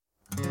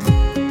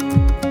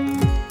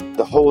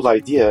The whole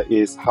idea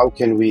is how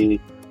can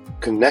we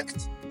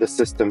connect the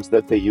systems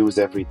that they use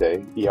every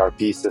day,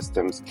 ERP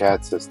systems,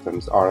 CAD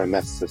systems,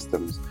 RMS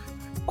systems,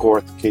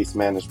 court case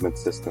management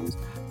systems.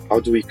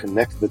 How do we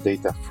connect the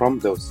data from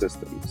those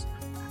systems,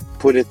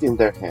 put it in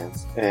their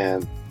hands,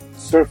 and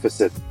surface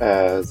it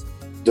as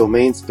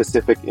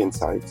domain-specific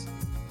insights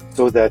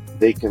so that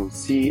they can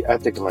see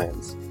at a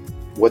glance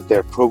what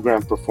their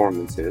program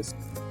performance is.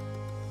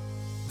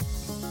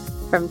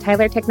 From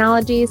Tyler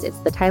Technologies, it's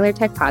the Tyler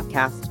Tech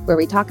Podcast, where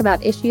we talk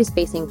about issues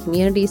facing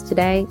communities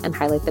today and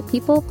highlight the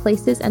people,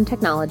 places, and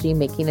technology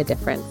making a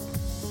difference.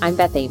 I'm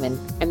Beth Amon.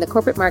 I'm the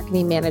Corporate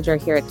Marketing Manager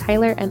here at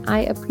Tyler, and I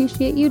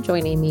appreciate you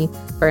joining me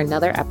for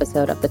another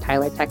episode of the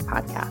Tyler Tech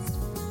Podcast.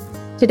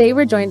 Today,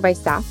 we're joined by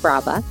Saf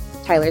Braba,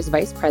 Tyler's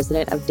Vice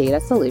President of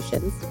Data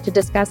Solutions, to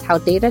discuss how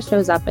data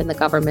shows up in the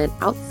government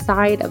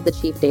outside of the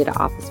Chief Data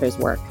Officer's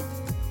work.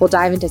 We'll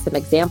dive into some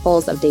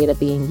examples of data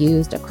being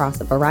used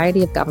across a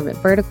variety of government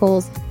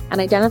verticals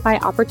and identify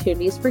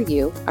opportunities for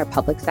you, our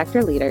public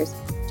sector leaders,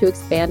 to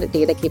expand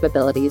data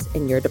capabilities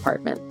in your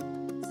department.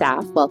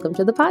 Saf, welcome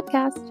to the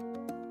podcast.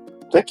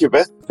 Thank you,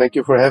 Beth. Thank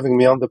you for having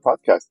me on the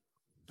podcast.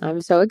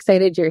 I'm so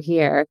excited you're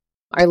here.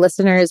 Our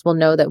listeners will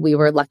know that we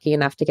were lucky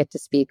enough to get to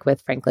speak with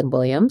Franklin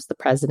Williams, the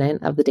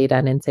president of the Data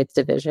and Insights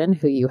Division,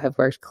 who you have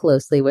worked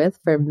closely with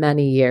for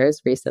many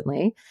years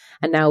recently.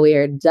 And now we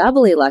are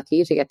doubly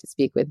lucky to get to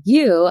speak with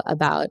you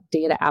about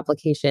data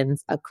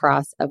applications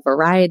across a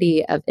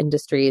variety of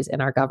industries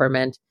in our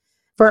government.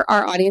 For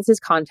our audience's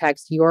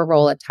context, your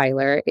role at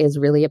Tyler is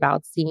really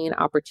about seeing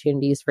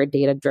opportunities for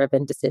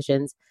data-driven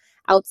decisions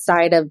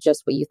outside of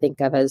just what you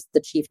think of as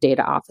the chief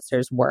data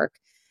officer's work,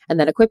 and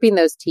then equipping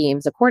those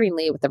teams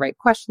accordingly with the right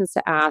questions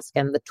to ask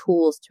and the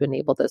tools to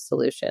enable those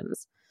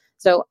solutions.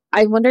 So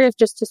I wonder if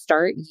just to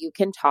start, you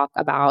can talk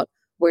about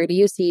where do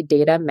you see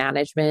data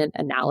management,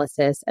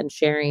 analysis, and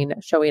sharing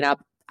showing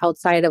up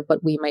outside of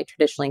what we might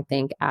traditionally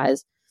think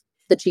as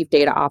the chief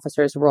data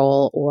officer's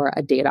role or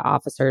a data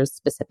officer's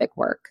specific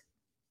work?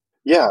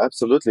 Yeah,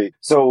 absolutely.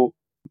 So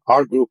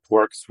our group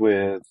works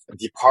with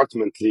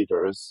department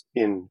leaders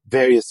in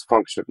various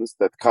functions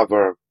that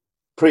cover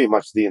pretty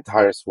much the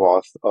entire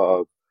swath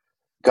of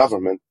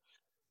government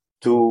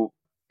to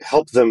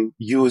help them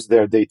use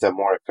their data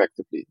more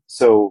effectively.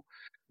 So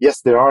yes,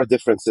 there are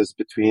differences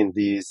between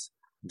these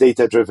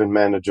data-driven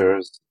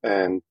managers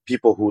and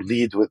people who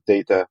lead with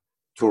data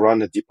to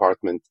run a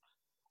department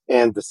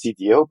and the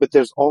CDO, but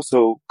there's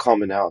also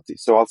commonality.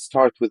 So I'll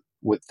start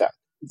with that.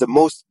 The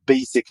most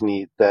basic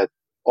need that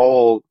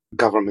all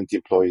government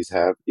employees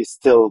have is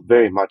still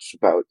very much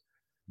about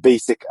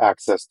basic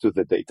access to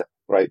the data,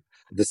 right?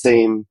 The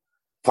same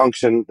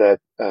function that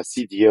a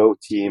CDO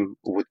team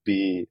would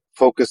be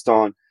focused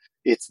on.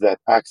 It's that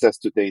access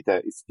to data.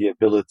 It's the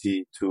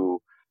ability to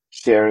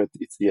share it.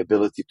 It's the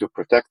ability to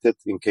protect it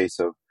in case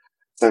of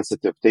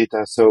sensitive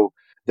data. So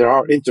there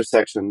are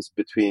intersections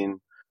between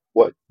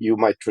what you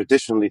might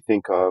traditionally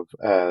think of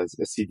as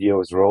a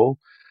CDO's role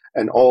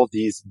and all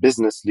these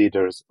business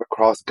leaders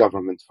across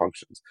government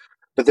functions.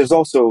 But there's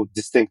also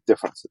distinct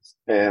differences.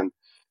 And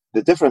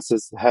the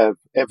differences have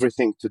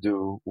everything to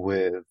do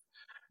with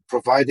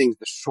providing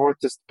the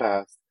shortest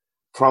path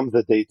from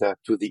the data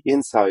to the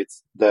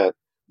insights that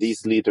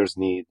these leaders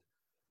need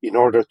in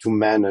order to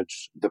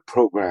manage the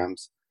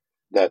programs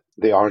that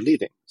they are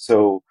leading.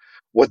 So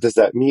what does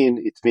that mean?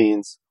 It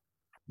means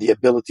the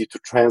ability to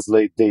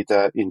translate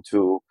data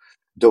into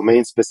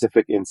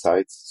domain-specific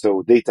insights.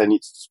 So data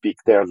needs to speak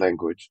their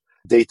language.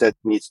 Data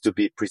needs to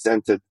be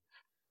presented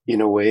in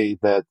a way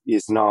that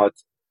is not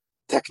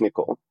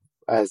technical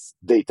as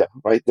data,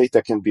 right?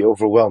 Data can be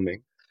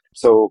overwhelming.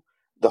 So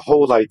the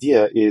whole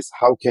idea is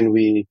how can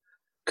we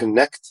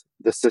connect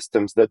the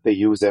systems that they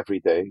use every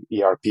day,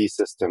 ERP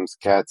systems,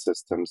 CAD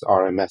systems,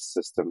 RMS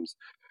systems,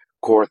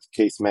 court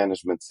case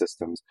management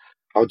systems.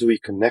 How do we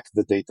connect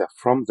the data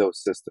from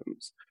those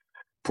systems,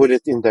 put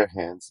it in their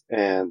hands,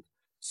 and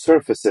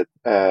surface it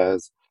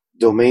as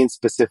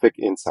domain-specific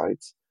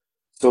insights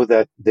so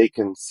that they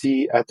can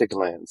see at a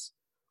glance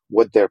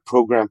what their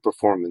program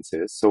performance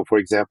is. So, for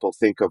example,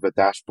 think of a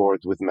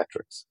dashboard with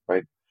metrics,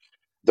 right?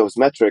 Those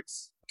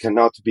metrics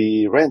cannot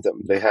be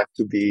random. They have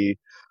to be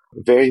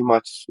very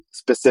much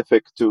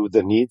specific to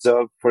the needs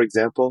of, for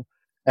example,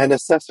 an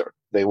assessor.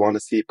 They want to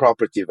see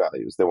property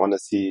values. They want to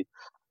see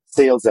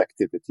sales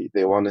activity.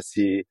 They want to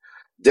see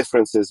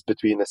differences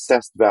between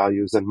assessed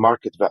values and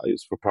market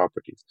values for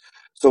properties.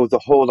 So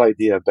the whole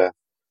idea, Beth,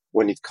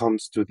 when it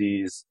comes to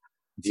these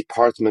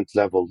department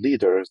level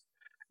leaders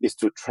is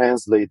to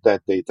translate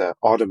that data,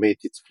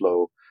 automate its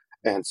flow,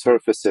 and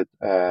surface it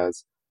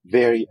as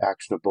very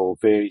actionable,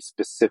 very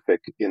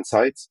specific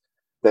insights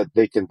that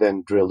they can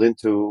then drill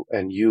into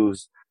and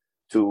use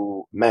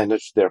to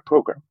manage their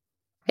program.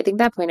 I think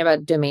that point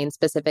about domain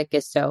specific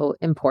is so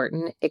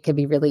important. It could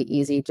be really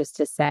easy just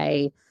to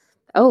say,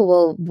 oh,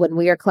 well, when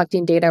we are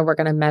collecting data, we're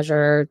going to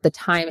measure the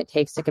time it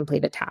takes to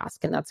complete a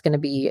task. And that's going to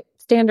be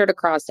standard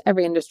across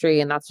every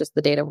industry. And that's just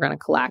the data we're going to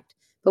collect.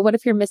 But what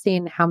if you're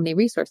missing how many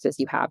resources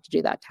you have to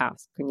do that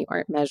task and you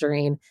aren't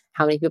measuring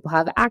how many people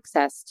have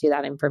access to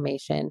that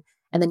information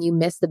and then you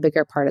miss the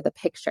bigger part of the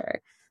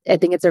picture. I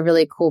think it's a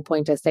really cool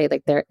point to say,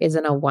 like, there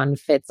isn't a one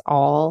fits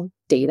all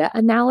data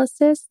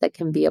analysis that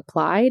can be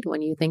applied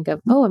when you think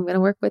of, oh, I'm going to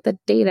work with a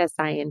data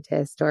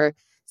scientist or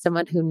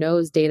someone who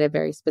knows data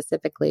very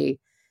specifically.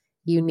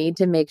 You need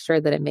to make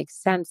sure that it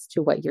makes sense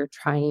to what you're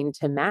trying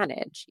to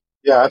manage.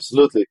 Yeah,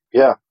 absolutely.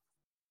 Yeah.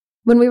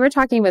 When we were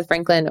talking with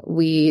Franklin,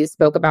 we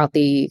spoke about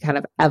the kind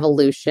of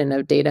evolution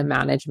of data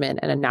management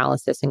and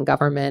analysis in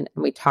government.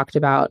 And we talked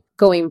about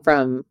going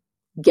from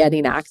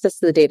getting access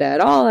to the data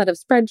at all out of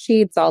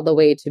spreadsheets all the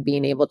way to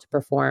being able to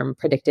perform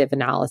predictive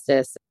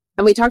analysis.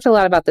 And we talked a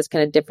lot about this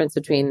kind of difference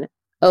between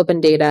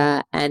open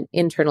data and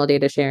internal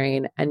data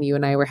sharing. And you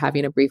and I were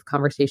having a brief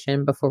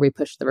conversation before we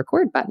pushed the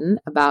record button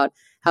about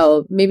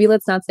how maybe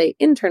let's not say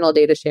internal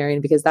data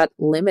sharing because that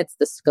limits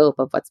the scope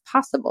of what's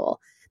possible,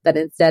 that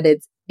instead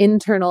it's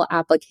internal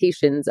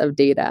applications of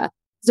data.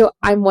 So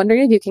I'm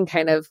wondering if you can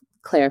kind of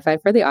clarify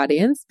for the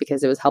audience,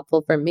 because it was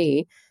helpful for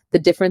me, the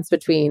difference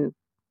between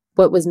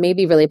what was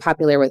maybe really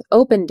popular with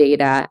open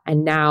data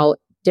and now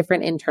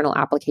different internal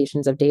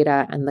applications of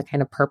data and the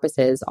kind of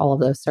purposes all of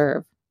those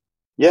serve.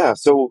 Yeah,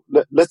 so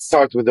let's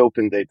start with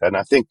open data. And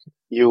I think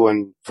you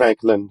and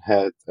Franklin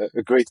had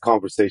a great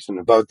conversation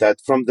about that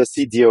from the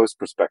CDO's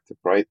perspective,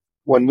 right?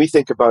 When we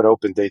think about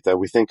open data,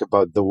 we think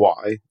about the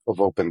why of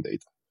open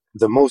data.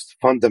 The most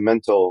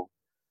fundamental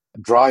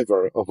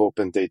driver of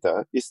open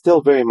data is still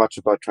very much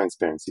about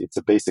transparency. It's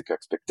a basic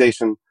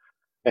expectation,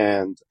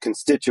 and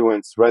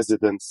constituents,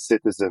 residents,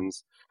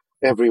 citizens,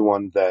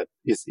 everyone that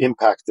is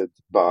impacted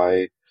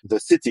by the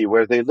city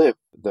where they live,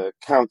 the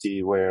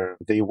county where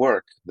they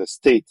work, the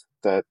state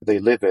that they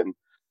live in,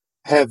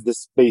 have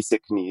this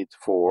basic need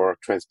for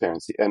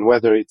transparency. And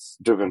whether it's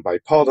driven by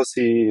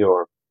policy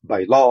or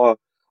by law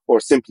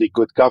or simply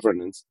good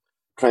governance,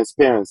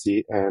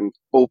 transparency and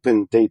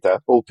open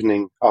data,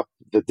 opening up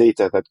the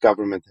data that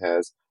government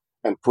has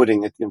and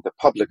putting it in the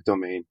public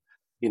domain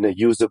in a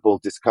usable,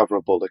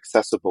 discoverable,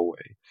 accessible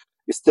way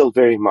is still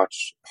very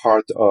much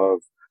part of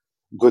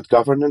good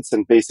governance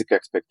and basic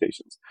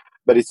expectations.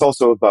 But it's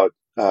also about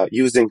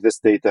using this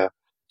data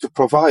to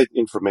provide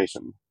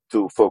information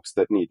to folks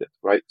that need it,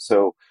 right?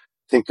 So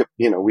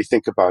we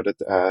think about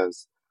it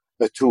as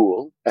a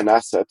tool, an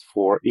asset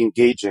for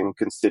engaging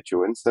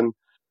constituents and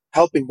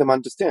helping them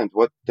understand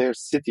what their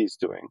city is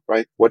doing,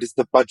 right? What is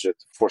the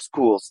budget for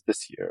schools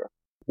this year?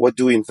 What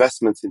do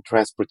investments in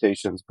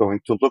transportation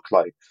going to look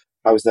like?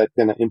 How is that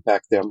going to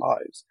impact their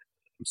lives?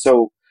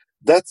 So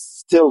that's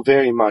still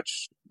very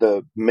much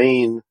the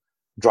main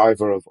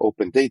driver of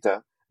open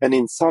data. And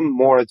in some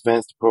more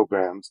advanced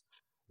programs,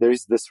 there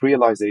is this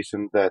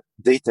realization that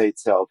data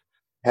itself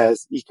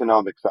has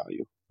economic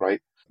value,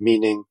 right?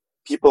 Meaning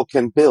people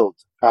can build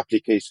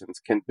applications,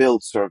 can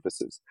build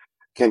services,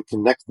 can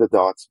connect the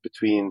dots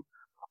between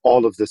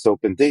all of this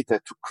open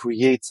data to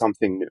create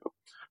something new,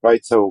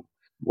 right? So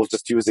we'll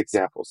just use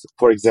examples.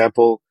 For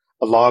example,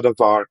 a lot of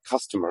our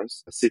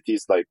customers,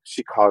 cities like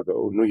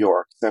Chicago, New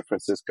York, San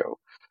Francisco,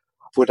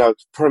 put out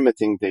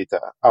permitting data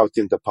out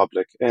in the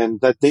public,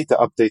 and that data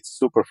updates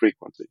super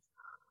frequently.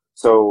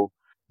 So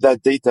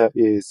that data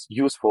is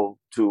useful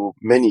to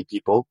many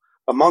people,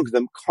 among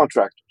them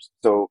contractors.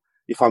 So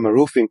if I'm a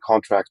roofing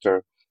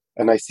contractor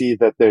and I see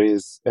that there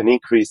is an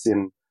increase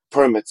in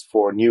permits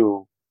for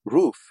new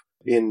roof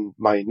in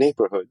my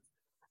neighborhood,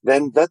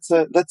 then that's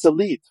a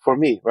lead for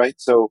me, right?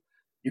 So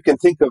you can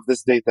think of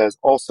this data as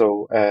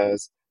also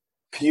as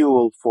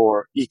fuel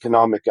for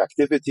economic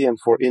activity and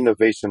for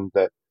innovation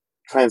that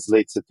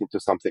translates it into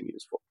something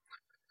useful.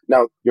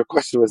 Now, your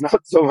question was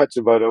not so much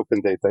about open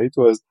data. It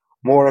was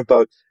more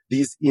about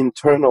these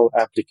internal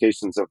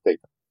applications of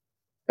data.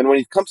 And when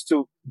it comes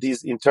to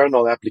these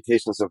internal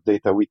applications of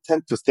data, we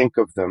tend to think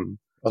of them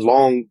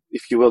along,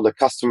 if you will, a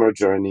customer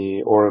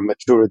journey or a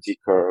maturity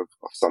curve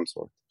of some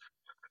sort.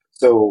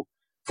 So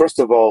first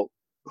of all,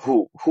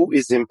 who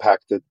is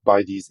impacted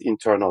by these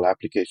internal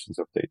applications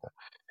of data?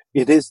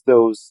 It is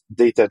those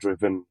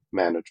data-driven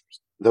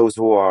managers, those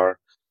who are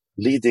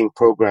leading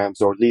programs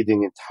or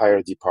leading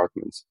entire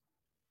departments.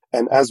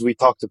 And as we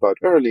talked about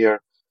earlier,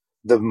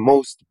 the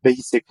most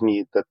basic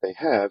need that they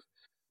have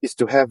is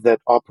to have that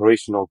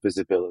operational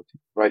visibility,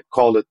 right?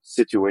 Call it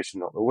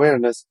situational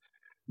awareness.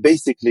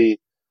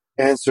 Basically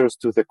answers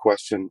to the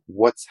question,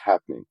 what's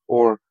happening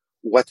or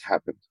what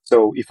happened?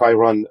 So if I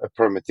run a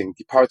permitting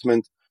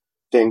department,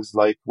 things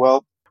like,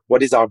 well,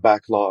 what is our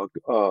backlog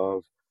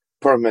of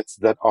permits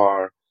that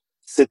are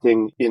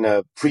sitting in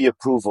a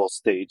pre-approval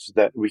stage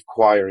that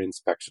require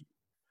inspection?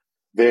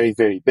 Very,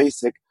 very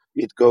basic.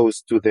 It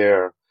goes to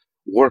their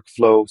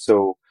workflow.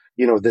 So,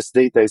 this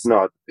data is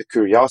not a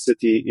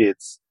curiosity.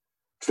 It's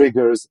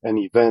triggers and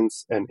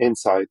events and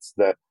insights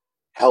that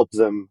help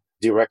them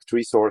direct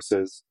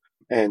resources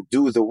and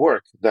do the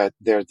work that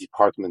their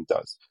department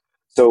does.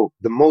 So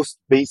the most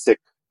basic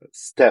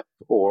step,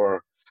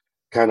 or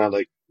kind of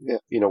like,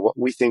 what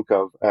we think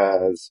of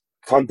as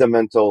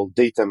fundamental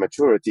data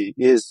maturity,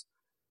 is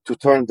to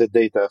turn the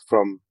data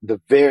from the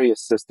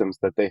various systems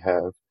that they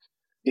have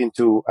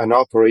into an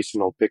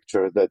operational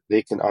picture that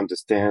they can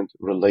understand,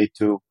 relate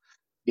to,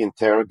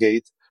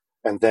 interrogate,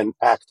 and then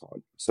act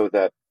on, so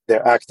that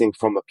they're acting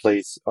from a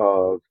place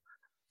of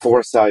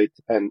foresight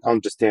and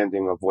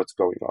understanding of what's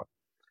going on.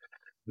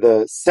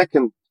 The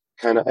second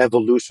kind of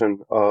evolution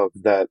of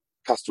that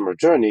customer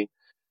journey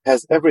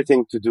has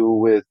everything to do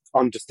with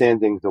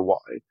understanding the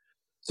why.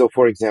 So,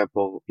 for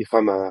example, if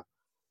I'm a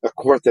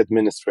court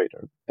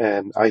administrator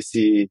and I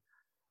see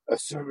a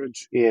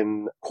surge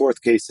in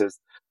court cases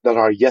that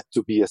are yet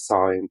to be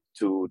assigned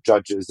to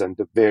judges and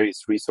the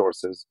various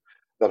resources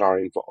that are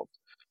involved.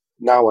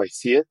 Now I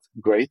see it,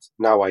 great.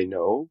 Now I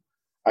know.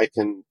 I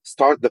can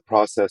start the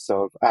process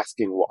of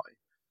asking why.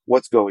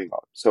 What's going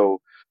on?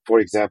 So, for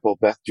example,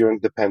 Beth, during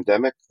the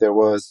pandemic, there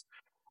was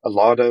a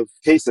lot of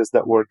cases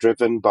that were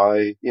driven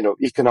by,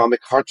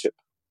 economic hardship.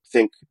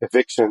 Think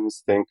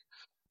evictions, think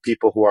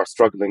people who are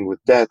struggling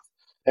with debt.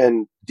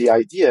 And the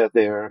idea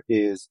there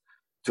is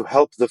to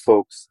help the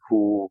folks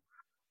who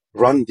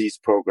run these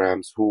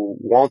programs, who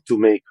want to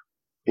make,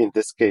 in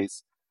this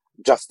case,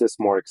 justice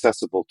more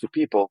accessible to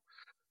people,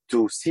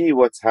 to see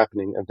what's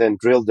happening and then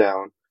drill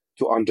down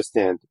to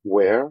understand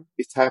where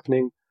it's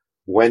happening,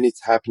 when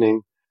it's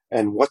happening,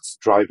 and what's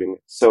driving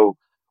it. So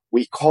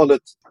we call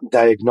it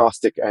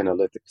diagnostic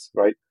analytics,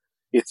 right?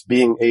 It's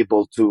being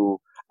able to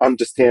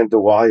understand the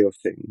why of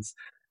things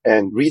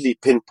and really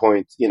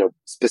pinpoint,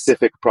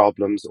 specific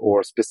problems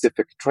or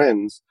specific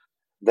trends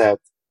that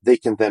they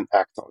can then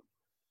act on.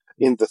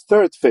 In the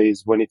third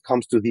phase, when it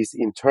comes to these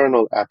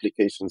internal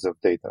applications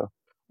of data,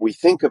 we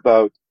think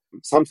about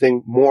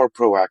something more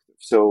proactive.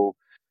 So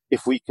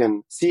if we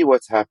can see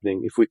what's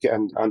happening, if we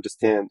can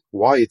understand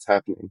why it's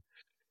happening,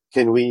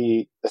 can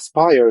we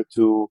aspire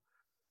to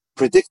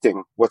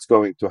predicting what's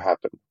going to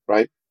happen,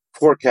 right?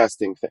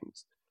 Forecasting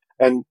things.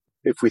 And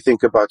if we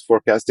think about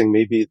forecasting,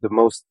 maybe the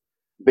most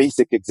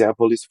basic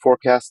example is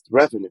forecast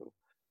revenue.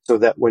 So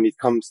that when it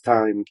comes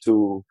time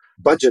to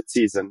budget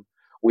season,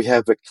 we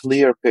have a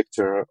clear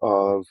picture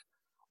of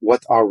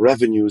what our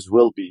revenues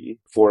will be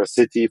for a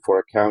city, for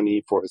a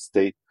county, for a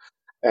state,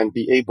 and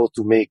be able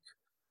to make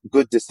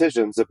good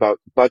decisions about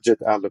budget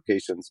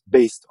allocations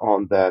based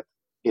on that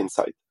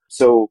insight.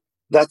 So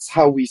that's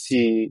how we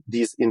see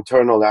these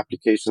internal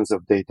applications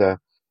of data.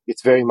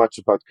 It's very much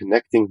about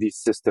connecting these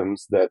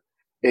systems that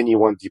any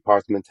one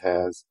department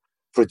has,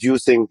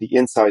 producing the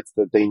insights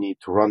that they need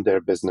to run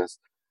their business,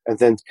 and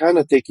then kind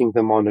of taking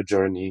them on a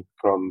journey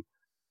from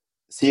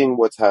seeing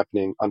what's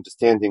happening,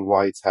 understanding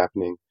why it's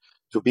happening,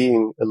 to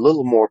being a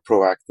little more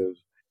proactive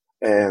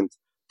and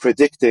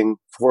predicting,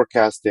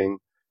 forecasting,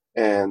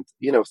 and,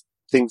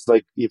 things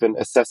like even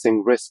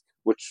assessing risk,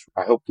 which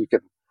I hope we can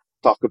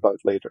talk about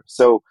later.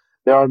 So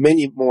there are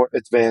many more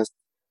advanced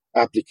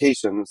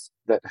applications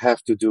that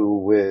have to do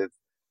with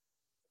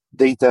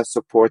data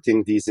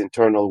supporting these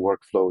internal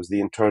workflows,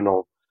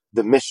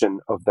 the mission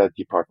of that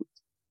department.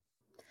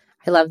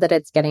 I love that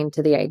it's getting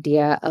to the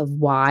idea of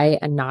why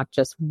and not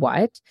just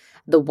what.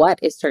 The what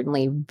is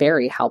certainly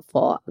very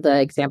helpful. The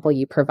example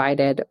you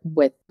provided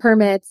with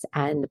permits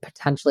and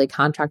potentially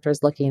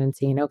contractors looking and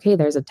seeing, okay,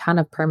 there's a ton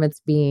of permits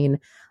being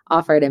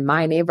offered in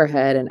my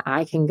neighborhood and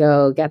I can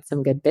go get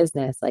some good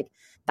business. Like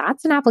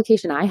that's an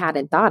application I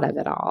hadn't thought of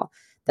at all.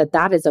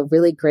 That is a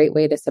really great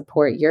way to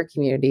support your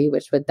community,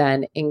 which would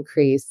then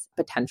increase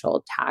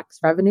potential tax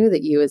revenue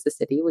that you as a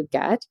city would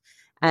get.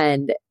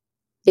 And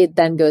it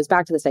then goes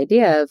back to this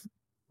idea of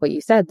what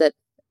you said, that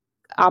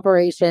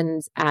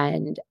operations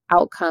and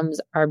outcomes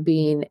are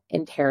being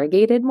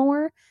interrogated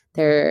more.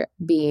 They're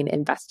being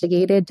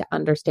investigated to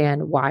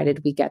understand why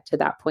did we get to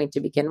that point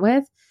to begin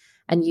with,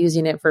 and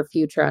using it for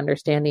future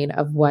understanding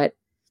of what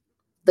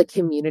the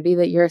community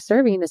that you're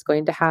serving is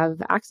going to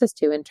have access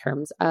to in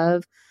terms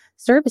of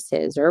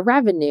services or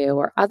revenue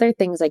or other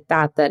things like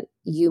that that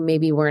you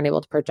maybe weren't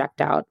able to project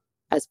out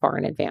as far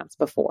in advance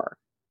before.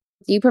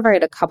 You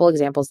provided a couple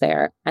examples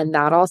there, and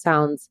that all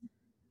sounds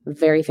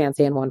very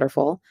fancy and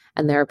wonderful.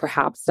 And there are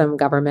perhaps some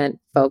government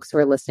folks who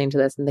are listening to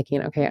this and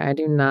thinking, okay, I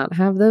do not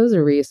have those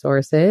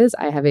resources.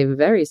 I have a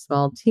very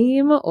small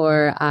team,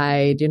 or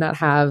I do not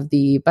have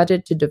the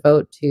budget to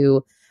devote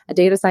to a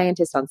data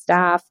scientist on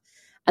staff.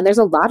 And there's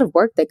a lot of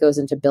work that goes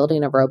into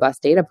building a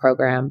robust data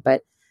program.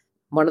 But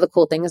one of the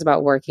cool things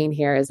about working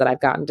here is that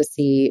I've gotten to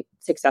see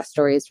success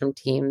stories from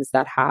teams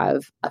that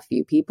have a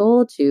few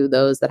people to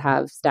those that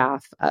have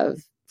staff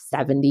of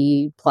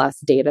 70 plus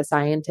data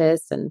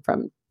scientists, and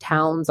from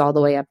towns all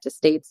the way up to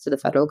states to the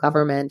federal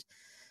government.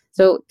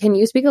 So can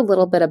you speak a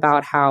little bit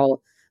about how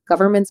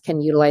governments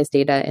can utilize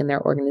data in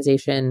their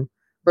organization,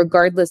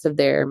 regardless of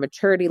their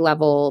maturity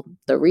level,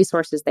 the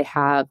resources they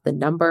have, the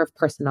number of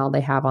personnel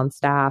they have on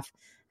staff,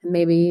 and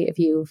maybe if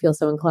you feel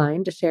so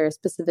inclined to share a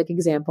specific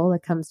example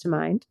that comes to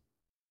mind?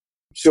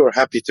 Sure,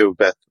 happy to,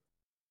 Beth.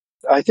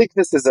 I think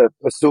this is a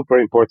super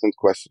important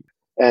question.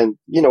 And,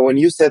 when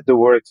you said the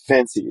word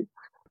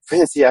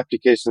fancy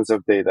applications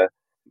of data,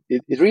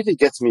 it really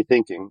gets me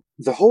thinking.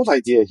 The whole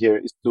idea here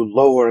is to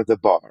lower the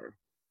bar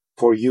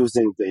for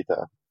using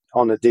data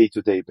on a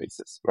day-to-day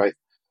basis, right?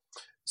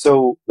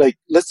 So,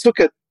 let's look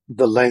at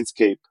the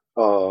landscape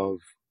of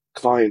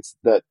clients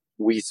that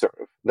we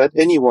serve, that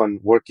anyone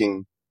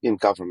working in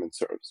government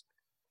serves.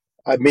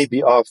 I may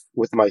be off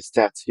with my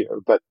stats here,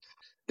 but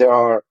there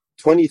are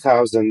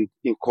 20,000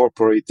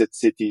 incorporated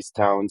cities,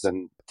 towns,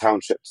 and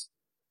townships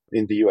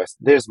in the US.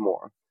 There's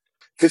more.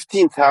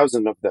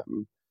 15,000 of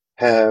them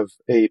have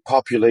a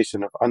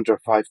population of under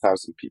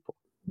 5,000 people.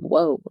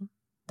 Whoa,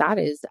 that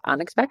is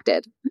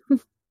unexpected.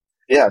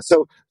 Yeah,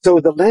 so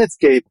the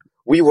landscape,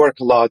 we work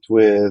a lot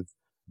with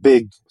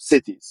big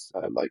cities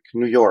like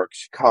New York,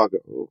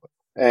 Chicago,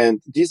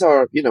 and these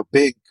are,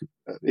 big,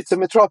 it's a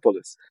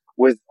metropolis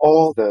with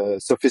all the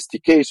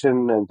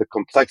sophistication and the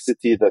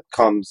complexity that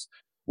comes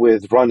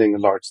with running a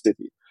large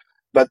city.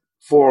 But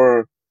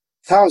for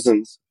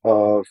thousands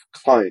of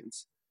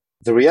clients,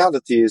 the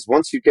reality is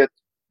once you get,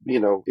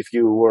 if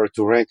you were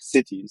to rank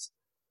cities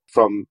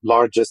from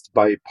largest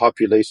by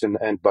population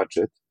and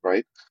budget,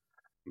 right?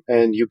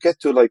 And you get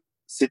to like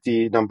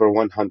city number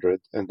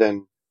 100 and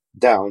then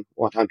down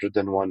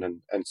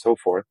 101 and so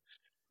forth,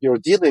 you're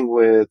dealing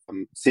with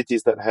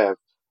cities that have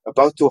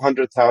about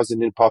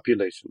 200,000 in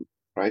population,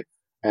 right?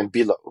 And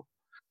below,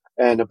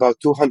 and about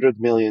 $200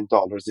 million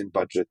in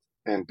budget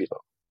and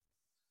below.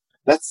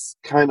 That's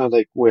kind of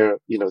like where,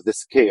 the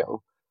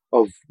scale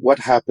of what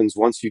happens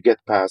once you get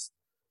past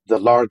the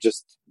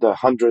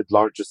 100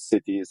 largest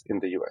cities in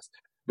the US.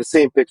 The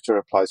same picture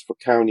applies for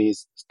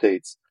counties,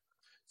 states.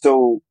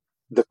 So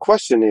the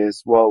question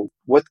is, well,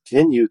 what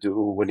can you do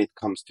when it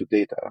comes to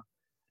data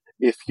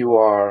if you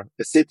are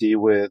a city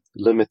with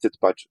limited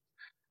budget?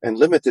 And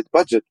limited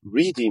budget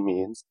really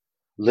means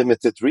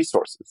limited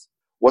resources.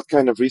 What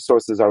kind of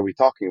resources are we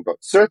talking about?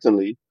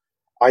 Certainly,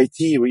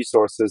 IT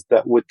resources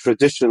that would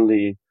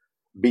traditionally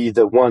be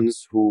the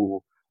ones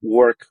who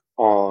work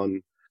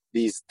on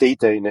these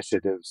data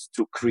initiatives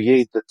to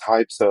create the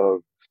types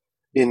of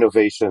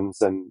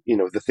innovations and,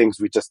 the things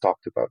we just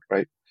talked about,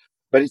 right?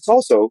 But it's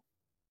also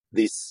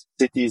these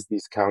cities,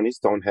 these counties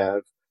don't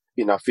have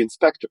enough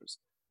inspectors,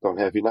 don't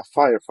have enough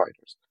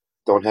firefighters,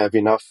 don't have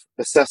enough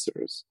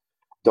assessors,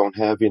 don't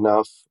have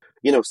enough,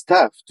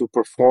 staff to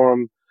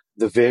perform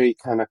the very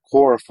kind of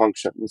core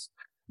functions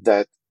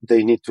that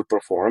they need to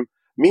perform.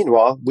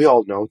 Meanwhile, we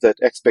all know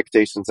that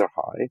expectations are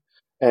high.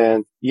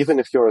 And even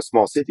if you're a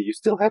small city, you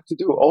still have to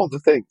do all the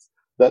things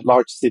that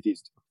large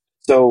cities do.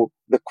 So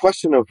the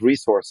question of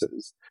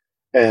resources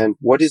and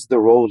what is the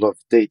role of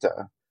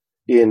data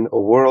in a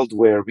world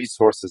where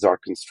resources are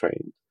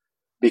constrained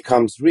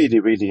becomes really,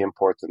 really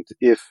important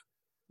if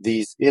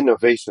these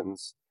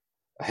innovations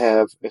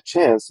have a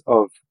chance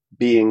of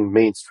being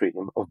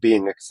mainstream, of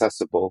being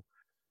accessible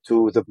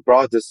to the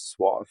broadest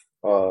swath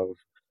of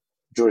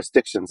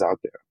jurisdictions out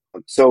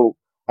there. So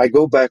I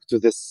go back to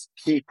this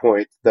key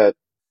point that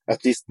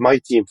at least my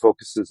team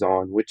focuses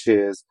on, which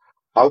is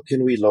how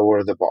can we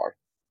lower the bar,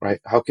 right?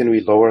 How can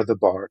we lower the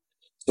bar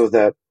so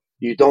that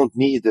you don't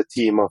need a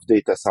team of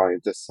data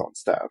scientists on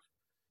staff?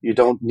 You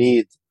don't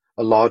need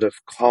a lot of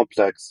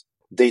complex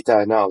data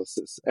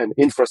analysis and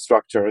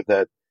infrastructure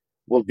that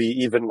will be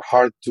even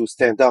hard to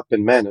stand up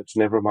and manage,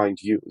 never mind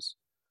use.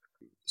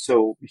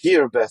 So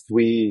here, Beth,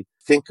 we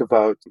think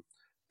about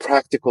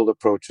practical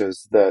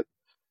approaches that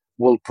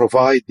will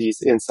provide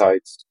these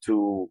insights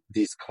to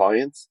these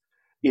clients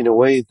in a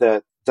way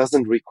that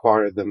doesn't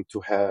require them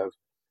to have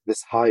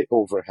this high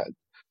overhead,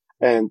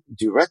 and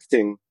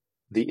directing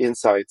the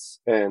insights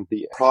and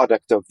the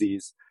product of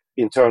these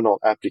internal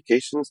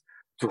applications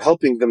to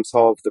helping them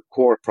solve the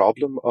core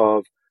problem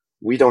of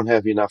we don't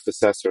have enough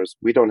assessors,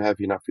 we don't have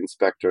enough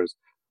inspectors,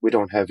 we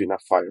don't have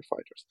enough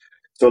firefighters.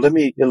 So let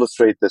me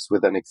illustrate this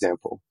with an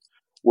example.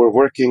 We're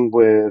working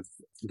with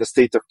the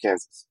state of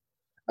Kansas,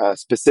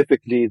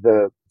 specifically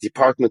the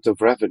Department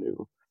of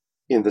Revenue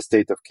in the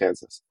state of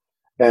Kansas.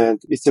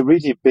 And it's a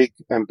really big,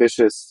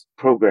 ambitious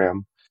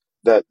program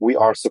that we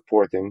are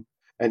supporting.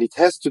 And it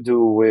has to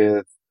do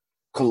with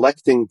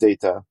collecting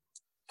data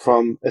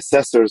from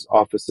assessors'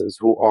 offices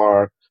who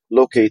are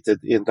located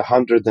in the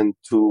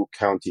 102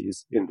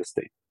 counties in the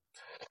state.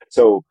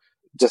 So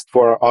just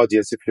for our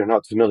audience, if you're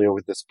not familiar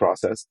with this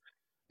process,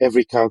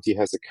 every county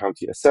has a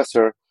county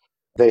assessor.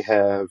 They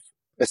have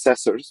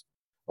assessors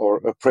or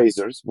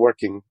appraisers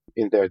working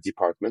in their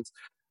departments.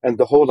 And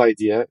the whole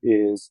idea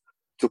is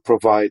to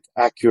provide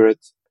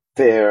accurate,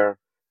 fair,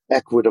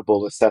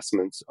 equitable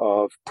assessments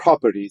of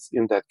properties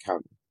in that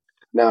county.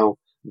 Now,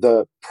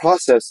 the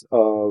process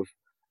of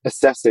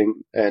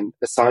assessing and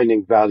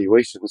assigning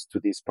valuations to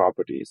these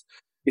properties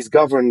is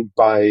governed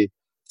by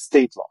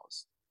state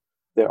laws.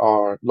 There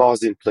are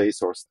laws in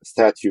place or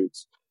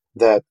statutes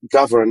that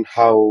govern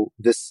how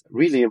this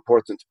really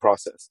important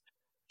process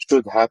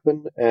should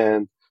happen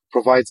and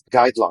provides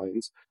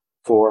guidelines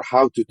for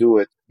how to do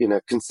it in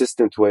a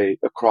consistent way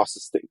across the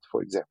state,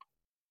 for example.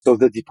 So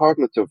the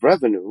Department of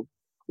Revenue,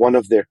 one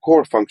of their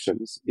core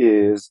functions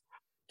is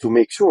to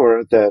make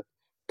sure that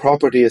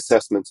property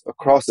assessments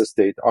across the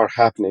state are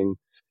happening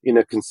in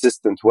a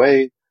consistent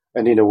way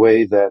and in a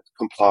way that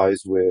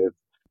complies with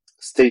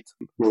state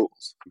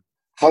rules.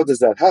 How does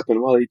that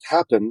happen? Well, it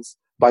happens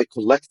by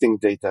collecting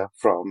data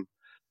from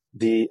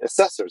the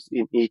assessors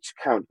in each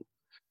county.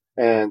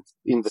 And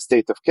in the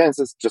state of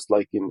Kansas, just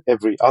like in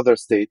every other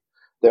state,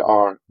 There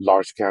are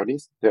large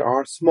counties. There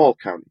are small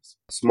counties,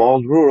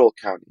 small rural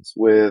counties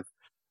with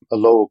a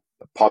low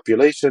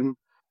population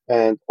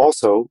and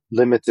also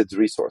limited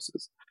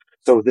resources.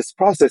 So this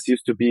process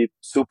used to be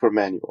super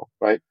manual,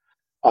 right?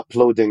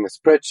 Uploading a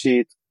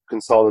spreadsheet,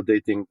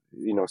 consolidating,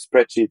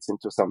 spreadsheets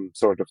into some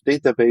sort of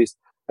database,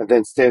 and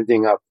then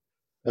standing up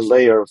a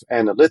layer of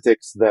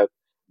analytics that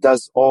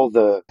does all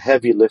the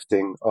heavy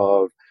lifting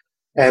of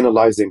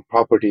analyzing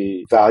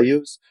property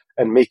values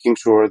and making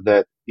sure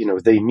that,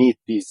 they meet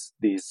these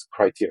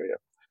criteria.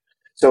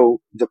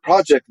 So the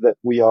project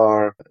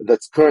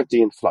that's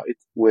currently in flight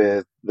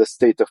with the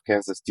state of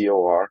Kansas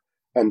DOR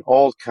and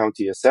all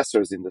county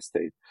assessors in the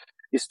state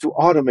is to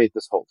automate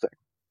this whole thing.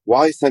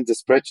 Why send a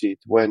spreadsheet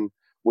when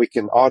we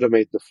can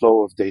automate the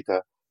flow of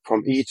data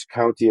from each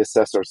county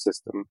assessor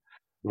system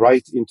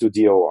right into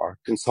DOR,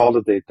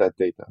 consolidate that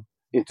data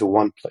into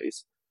one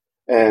place,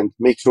 and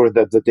make sure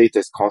that the data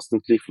is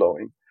constantly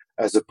flowing,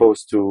 as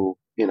opposed to,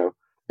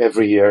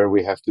 every year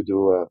we have to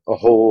do a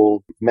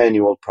whole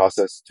manual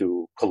process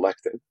to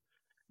collect it.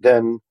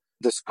 Then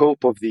the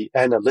scope of the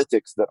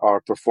analytics that are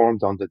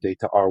performed on the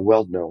data are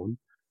well known,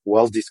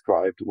 well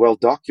described, well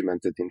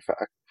documented, in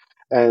fact,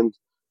 and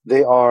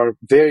they are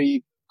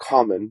very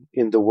common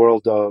in the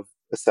world of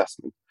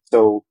assessment.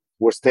 So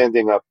we're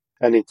standing up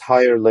an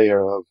entire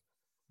layer of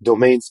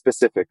domain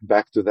specific,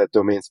 back to that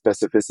domain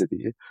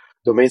specificity,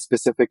 domain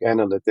specific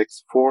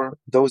analytics for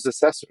those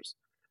assessors.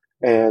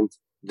 And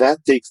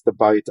that takes the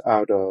bite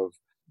out of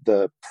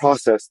the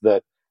process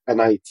that an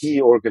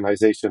IT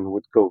organization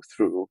would go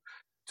through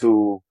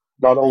to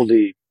not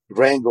only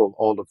wrangle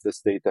all of this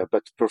data,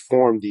 but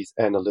perform these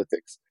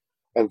analytics.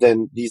 And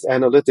then these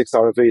analytics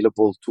are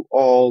available to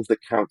all the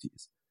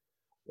counties.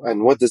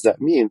 And what does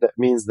that mean? That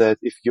means that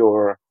if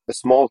you're a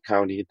small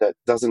county that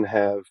doesn't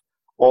have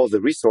all the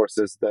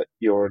resources that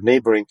your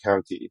neighboring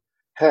county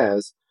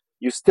has,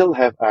 you still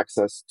have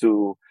access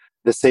to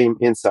the same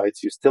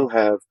insights. You still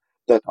have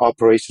that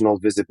operational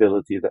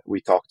visibility that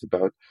we talked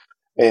about.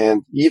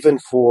 And even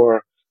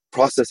for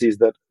processes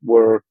that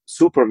were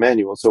super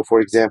manual. So for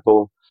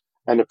example,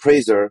 an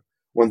appraiser,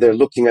 when they're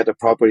looking at a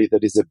property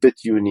that is a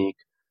bit unique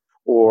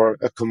or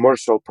a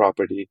commercial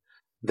property,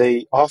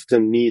 they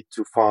often need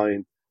to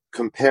find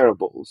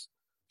comparables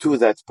to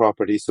that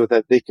property so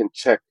that they can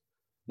check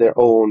their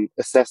own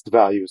assessed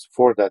values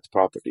for that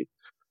property.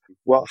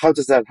 Well, how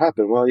does that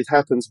happen? Well, it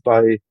happens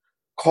by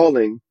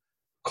calling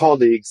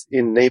colleagues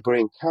in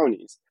neighboring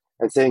counties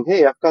and saying,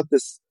 hey, I've got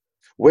this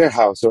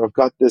warehouse or I've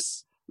got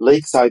this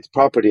lakeside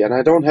property and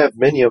I don't have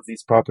many of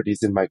these properties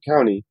in my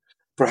county.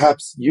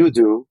 Perhaps you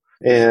do,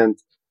 and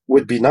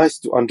would be nice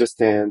to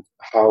understand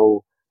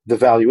how the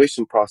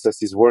valuation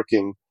process is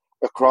working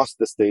across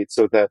the state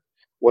so that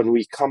when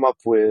we come up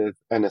with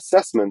an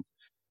assessment,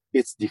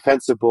 it's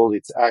defensible,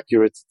 it's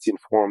accurate, it's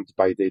informed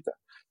by data.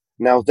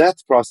 Now that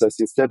process,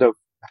 instead of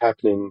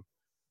happening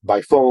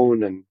by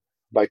phone and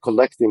by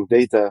collecting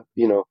data,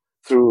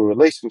 through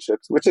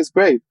relationships, which is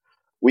great,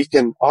 we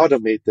can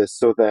automate this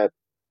so that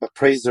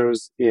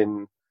appraisers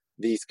in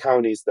these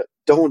counties that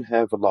don't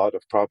have a lot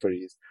of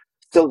properties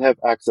still have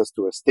access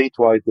to a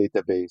statewide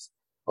database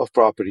of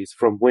properties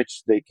from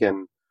which they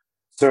can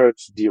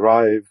search,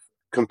 derive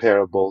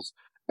comparables,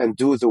 and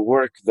do the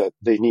work that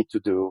they need to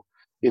do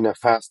in a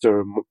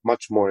faster,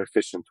 much more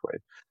efficient way.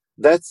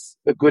 That's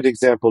a good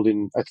example,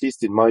 at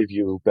least in my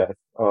view, Beth,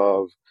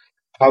 of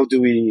how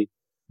do we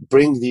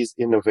bring these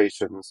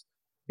innovations,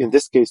 in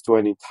this case to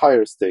an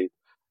entire state,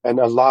 and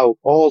allow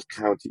all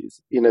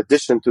counties, in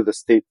addition to the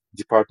State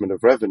Department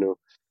of Revenue,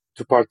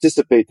 to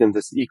participate in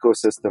this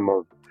ecosystem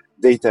of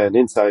data and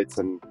insights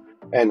and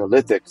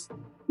analytics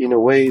in a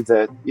way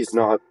that is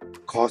not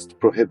cost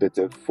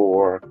prohibitive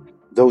for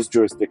those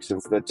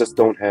jurisdictions that just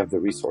don't have the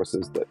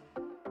resources that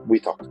we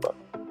talked about.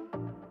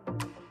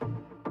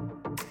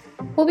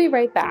 We'll be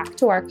right back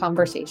to our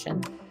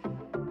conversation.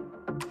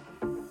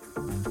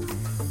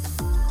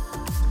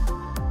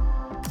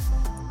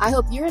 I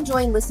hope you're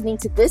enjoying listening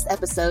to this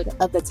episode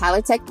of the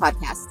Tyler Tech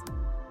Podcast.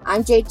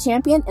 I'm Jade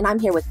Champion, and I'm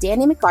here with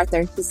Danny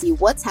MacArthur to see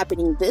what's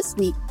happening this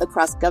week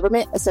across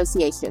government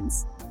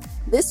associations.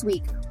 This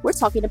week, we're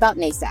talking about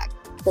NASAC,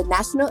 the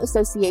National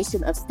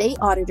Association of State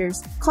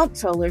Auditors,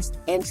 Comptrollers,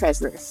 and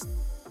Treasurers.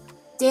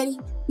 Danny,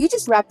 you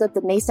just wrapped up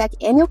the NASAC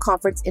annual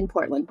conference in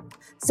Portland.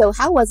 So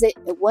how was it,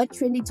 and what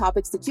trendy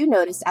topics did you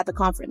notice at the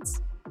conference?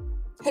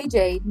 Hey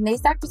Jade,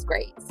 NASAC was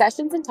great.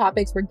 Sessions and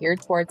topics were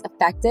geared towards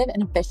effective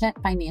and efficient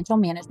financial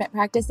management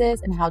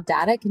practices and how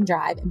data can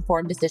drive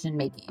informed decision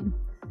making.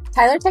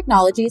 Tyler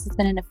Technologies has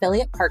been an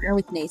affiliate partner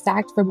with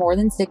NASAC for more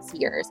than 6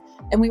 years,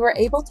 and we were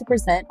able to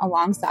present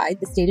alongside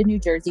the state of New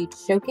Jersey to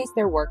showcase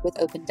their work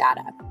with open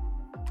data.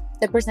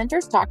 The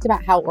presenters talked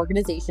about how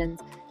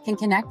organizations can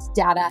connect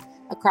data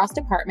across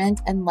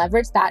departments and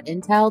leverage that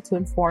intel to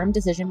inform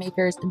decision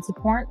makers and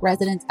support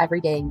residents'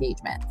 everyday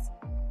engagements.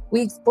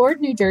 We explored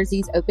New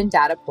Jersey's Open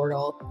Data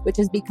Portal, which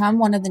has become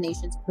one of the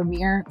nation's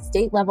premier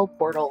state-level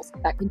portals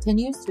that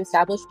continues to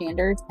establish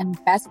standards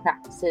and best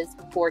practices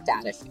for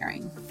data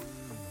sharing.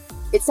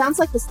 It sounds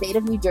like the state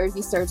of New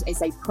Jersey serves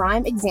as a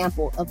prime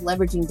example of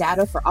leveraging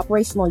data for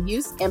operational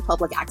use and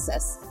public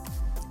access.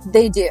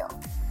 They do.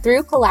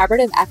 Through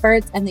collaborative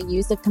efforts and the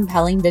use of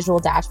compelling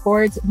visual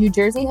dashboards, New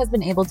Jersey has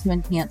been able to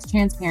enhance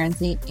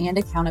transparency and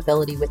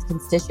accountability with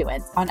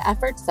constituents on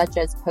efforts such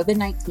as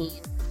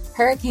COVID-19,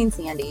 Hurricane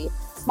Sandy,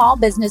 small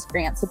business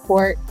grant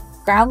support,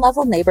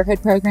 ground-level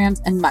neighborhood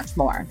programs, and much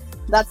more.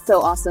 That's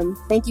so awesome.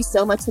 Thank you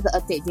so much for the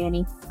update,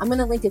 Danny. I'm going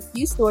to link a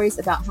few stories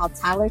about how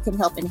Tyler can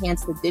help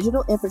enhance the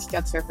digital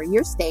infrastructure for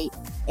your state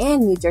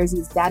and New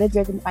Jersey's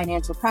data-driven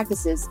financial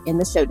practices in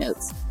the show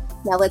notes.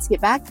 Now let's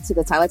get back to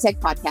the Tyler Tech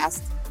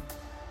Podcast.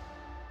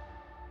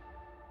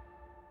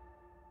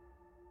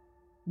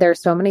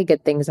 There's so many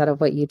good things out of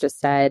what you just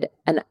said.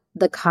 And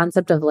the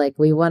concept of like,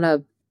 we want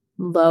to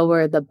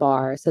lower the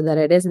bar so that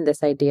it isn't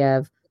this idea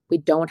of we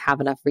don't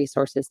have enough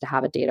resources to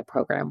have a data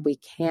program. We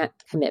can't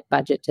commit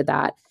budget to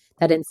that.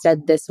 That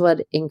instead this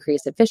would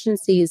increase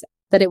efficiencies,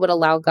 that it would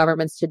allow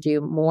governments to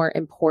do more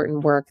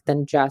important work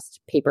than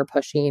just paper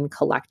pushing,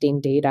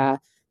 collecting data,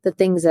 the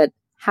things that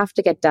have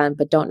to get done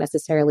but don't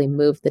necessarily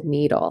move the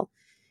needle.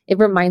 It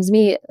reminds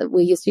me,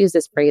 we used to use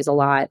this phrase a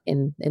lot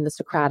in the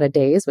Socrata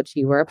days, which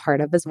you were a part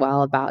of as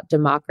well, about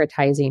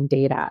democratizing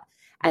data.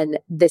 And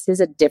this is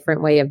a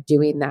different way of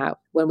doing that.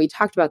 When we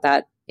talked about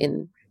that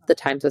in the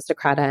times of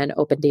Socrata and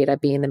open data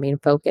being the main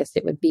focus,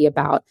 it would be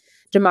about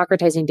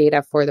democratizing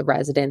data for the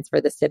residents,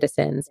 for the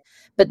citizens.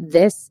 But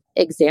this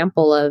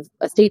example of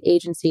a state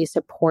agency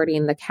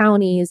supporting the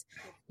counties,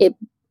 it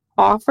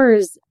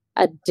offers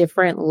a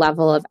different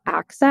level of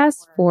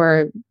access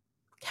for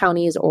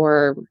counties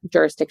or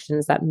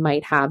jurisdictions that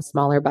might have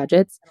smaller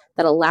budgets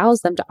that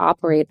allows them to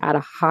operate at a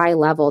high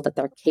level that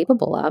they're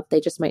capable of. They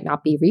just might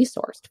not be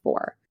resourced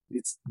for.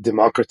 It's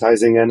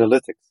democratizing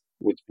analytics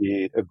would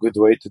be a good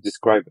way to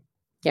describe it.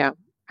 Yeah,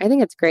 I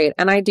think it's great.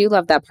 And I do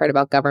love that part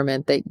about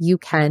government, that you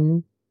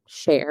can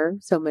share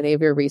so many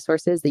of your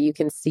resources, that you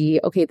can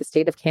see, okay, the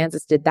state of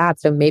Kansas did that,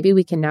 so maybe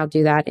we can now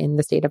do that in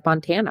the state of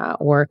Montana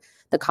or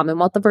the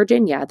Commonwealth of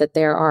Virginia, that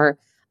there are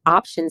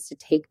options to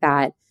take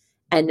that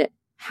and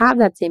have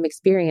that same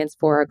experience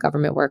for our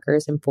government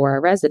workers and for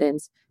our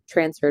residents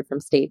transferred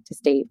from state to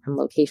state, from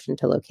location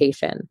to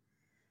location.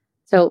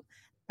 So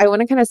I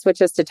want to kind of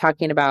switch us to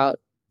talking about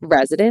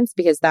residents,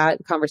 because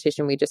that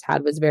conversation we just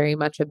had was very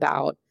much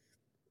about,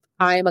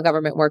 I am a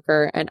government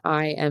worker and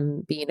I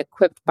am being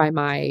equipped by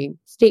my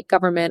state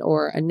government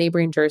or a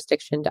neighboring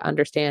jurisdiction to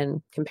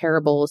understand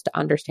comparables, to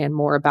understand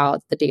more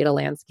about the data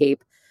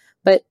landscape.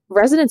 But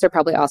residents are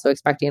probably also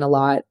expecting a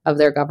lot of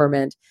their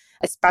government,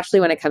 especially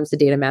when it comes to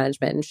data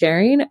management and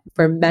sharing.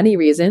 For many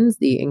reasons,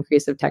 the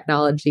increase of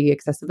technology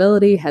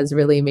accessibility has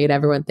really made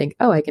everyone think,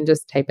 oh, I can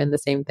just type in the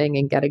same thing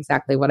and get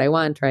exactly what I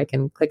want, or I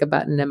can click a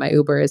button and my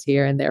Uber is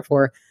here, and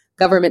therefore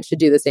government should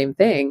do the same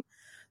thing.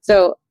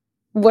 So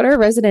what are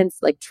residents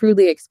like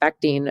truly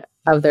expecting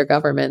of their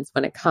governments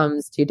when it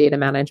comes to data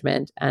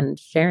management and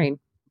sharing?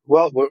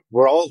 Well,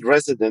 we're all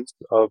residents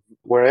of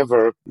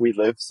wherever we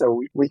live,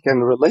 so we can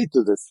relate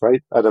to this,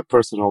 right, at a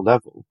personal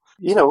level.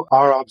 You know,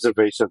 our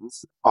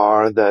observations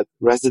are that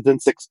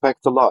residents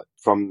expect a lot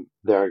from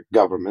their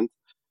government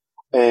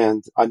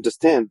and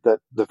understand that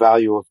the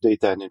value of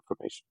data and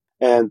information.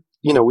 And,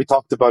 you know, we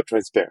talked about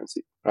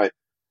transparency, right?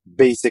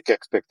 Basic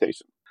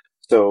expectation.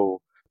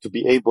 So to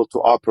be able to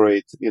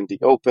operate in the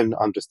open,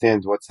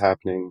 understand what's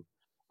happening,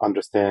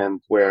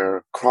 understand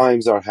where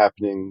crimes are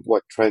happening,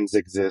 what trends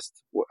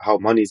exist, how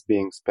money is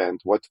being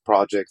spent, what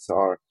projects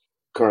are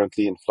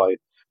currently in flight.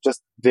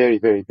 Just very,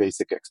 very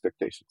basic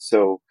expectations.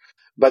 So,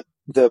 but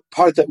the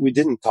part that we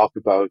didn't talk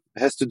about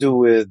has to do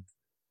with,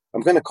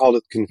 I'm going to call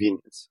it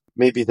convenience.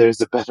 Maybe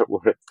there's a better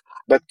word,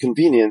 but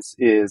convenience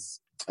is,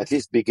 at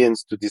least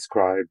begins to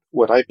describe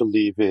what I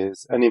believe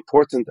is an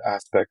important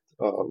aspect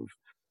of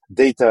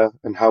data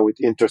and how it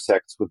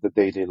intersects with the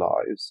daily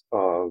lives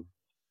of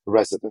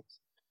residents.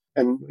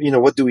 And, you know,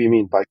 what do we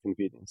mean by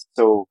convenience?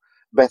 So,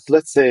 Beth,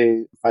 let's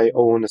say I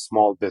own a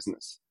small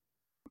business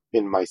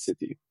in my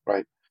city,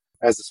 right?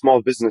 As a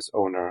small business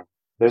owner,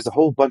 there's a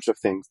whole bunch of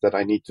things that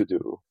I need to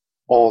do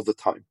all the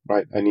time,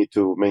 right? I need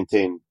to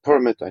maintain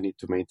permit. I need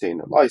to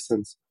maintain a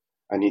license.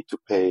 I need to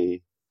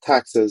pay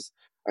taxes.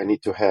 I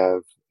need to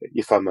have,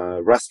 if I'm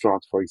a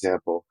restaurant, for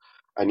example,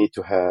 I need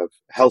to have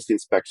health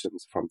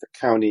inspections from the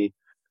county.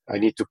 I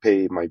need to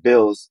pay my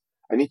bills.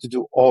 I need to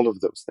do all of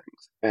those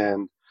things.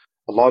 And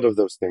a lot of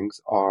those things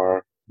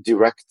are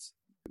direct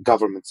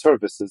government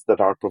services that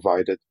are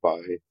provided by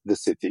the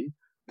city,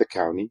 the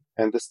county,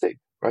 and the state,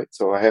 right?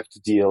 So I have to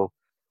deal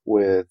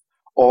with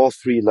all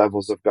three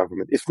levels of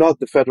government, if not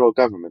the federal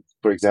government.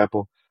 For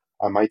example,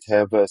 I might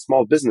have a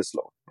small business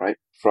loan, right,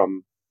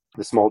 from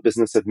the Small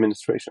Business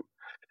Administration.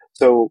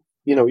 So,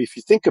 you know, if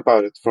you think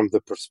about it from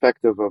the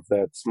perspective of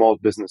that small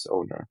business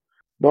owner,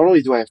 not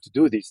only do I have to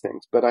do these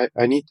things, but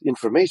I need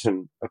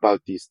information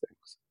about these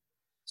things.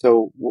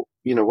 So,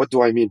 you know, what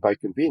do I mean by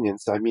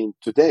convenience? I mean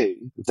today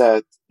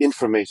that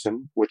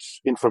information, what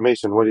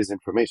is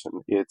information?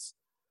 It's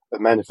a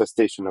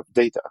manifestation of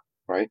data,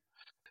 right?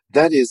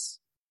 That is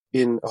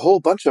in a whole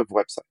bunch of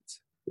websites.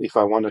 If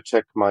I want to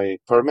check my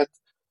permit,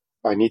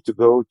 I need to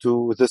go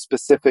to the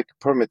specific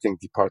permitting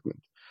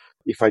department.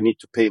 If I need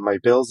to pay my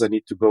bills, I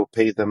need to go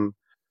pay them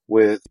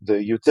with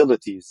the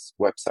utilities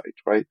website,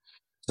 right?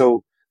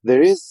 So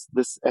there is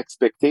this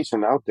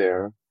expectation out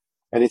there,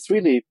 and it's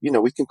really,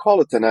 we can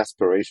call it an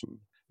aspiration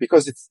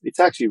because it's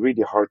actually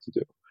really hard to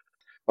do.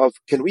 Of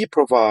can we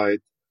provide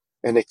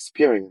an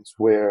experience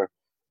where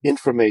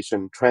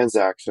information,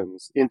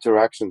 transactions,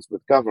 interactions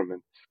with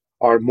government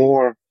are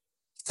more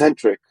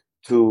centric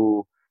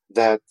to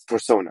that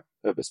persona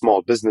of a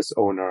small business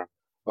owner,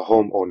 a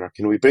homeowner?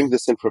 Can we bring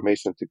this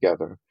information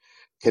together?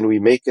 Can we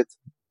make it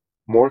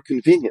more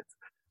convenient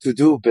to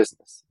do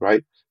business,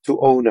 right? To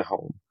own a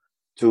home,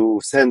 to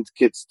send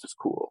kids to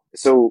school.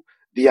 So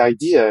the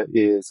idea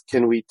is,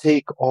 can we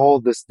take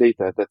all this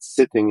data that's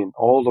sitting in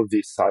all of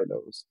these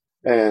silos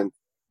and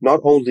not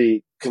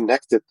only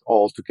connect it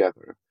all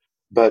together,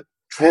 but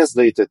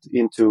translate it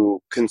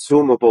into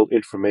consumable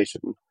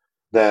information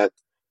that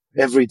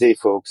everyday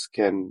folks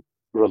can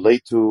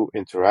relate to,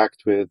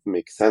 interact with,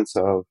 make sense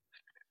of?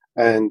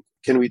 And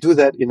can we do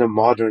that in a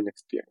modern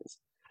experience?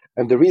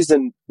 And the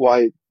reason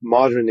why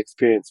modern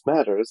experience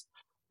matters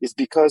is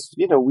because,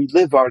 we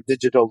live our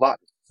digital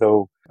lives.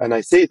 So, and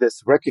I say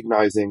this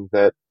recognizing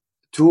that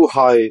too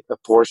high a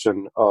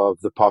portion of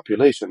the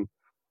population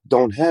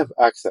don't have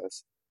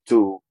access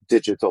to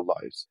digital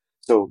lives.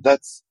 So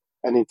that's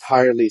an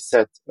entirely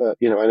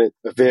and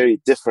a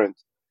very different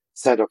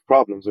set of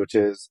problems, which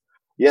is,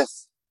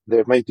 yes,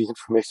 there might be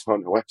information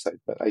on the website,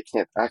 but I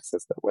can't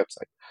access that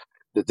website.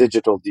 The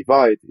digital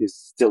divide is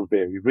still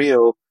very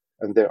real,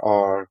 and there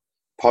are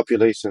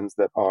populations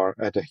that are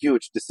at a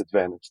huge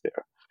disadvantage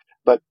there.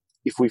 But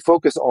if we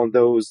focus on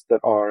those that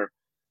are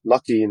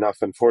lucky enough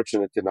and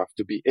fortunate enough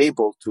to be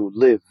able to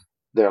live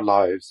their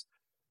lives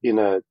in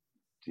a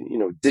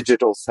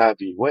digital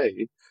savvy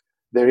way,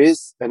 there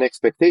is an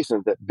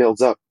expectation that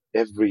builds up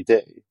every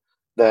day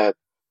that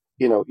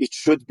it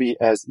should be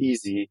as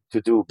easy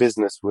to do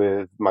business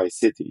with my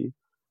city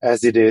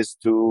as it is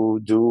to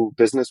do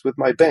business with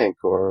my bank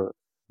or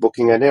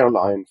booking an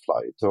airline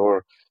flight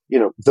or,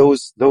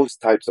 those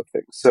types of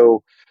things.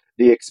 So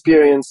the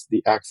experience,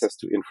 the access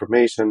to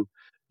information,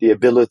 the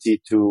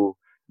ability to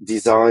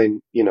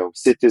design,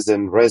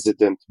 citizen,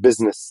 resident,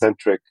 business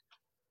centric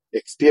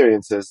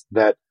experiences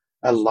that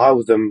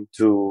allow them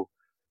to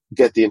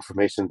get the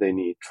information they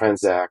need,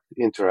 transact,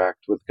 interact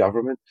with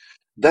government.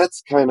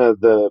 That's kind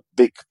of the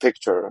big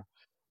picture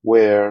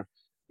where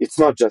it's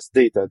not just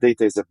data.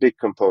 Data is a big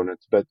component,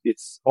 but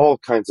it's all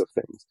kinds of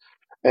things.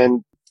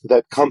 And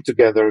that come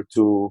together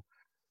to,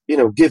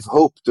 give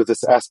hope to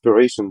this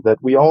aspiration that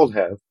we all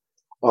have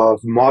of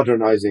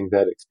modernizing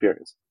that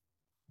experience.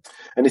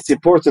 And it's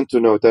important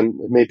to note, and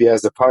maybe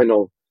as a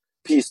final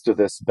piece to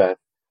this, Beth,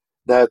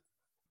 that,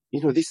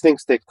 these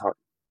things take time,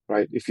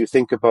 right? If you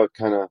think about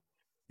kind of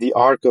the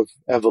arc of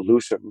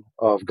evolution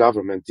of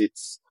government,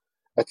 it's,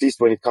 at least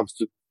when it comes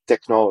to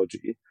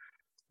technology,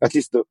 at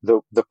least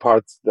the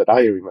parts that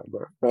I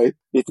remember, right?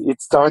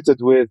 It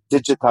started with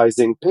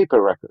digitizing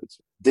paper records,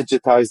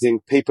 digitizing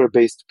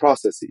paper-based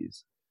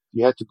processes.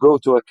 You had to go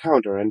to a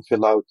counter and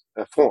fill out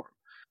a form.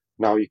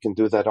 Now you can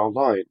do that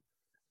online.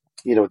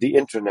 The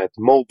internet,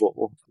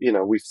 mobile,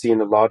 we've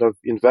seen a lot of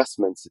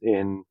investments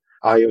in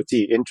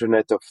IoT,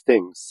 Internet of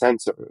Things,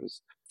 sensors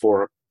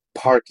for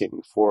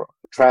parking, for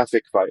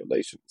traffic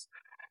violations.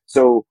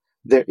 So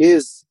there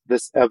is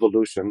this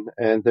evolution,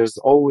 and there's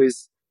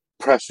always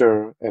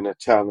pressure and a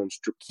challenge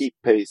to keep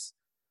pace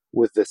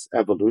with this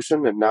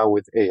evolution. And now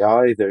with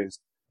AI, there's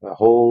a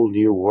whole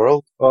new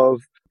world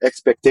of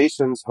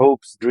expectations,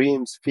 hopes,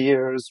 dreams,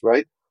 fears,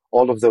 right?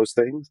 All of those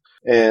things.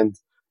 And,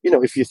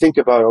 if you think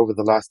about over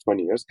the last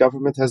 20 years,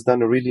 government has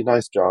done a really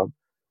nice job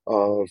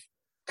of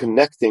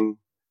connecting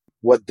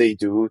what they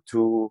do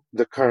to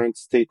the current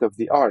state of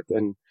the art.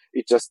 And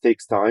it just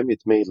takes time.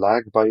 It may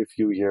lag by a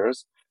few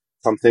years.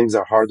 Some things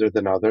are harder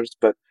than others,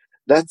 but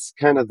that's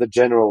kind of the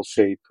general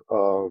shape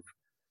of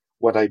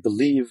what I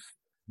believe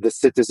the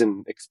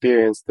citizen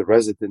experience, the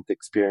resident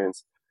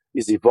experience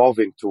is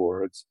evolving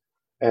towards,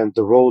 and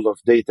the role of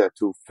data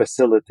to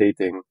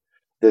facilitating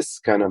this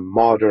kind of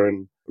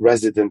modern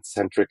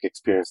resident-centric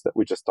experience that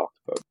we just talked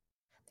about.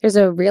 There's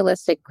a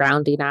realistic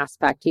grounding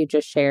aspect you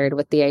just shared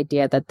with the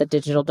idea that the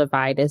digital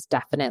divide is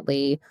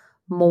definitely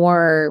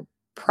more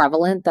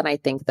prevalent than I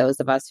think those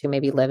of us who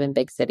maybe live in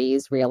big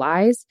cities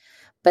realize.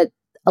 But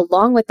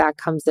along with that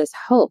comes this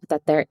hope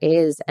that there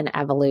is an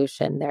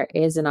evolution, there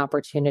is an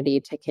opportunity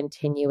to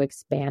continue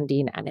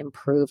expanding and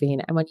improving.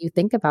 And when you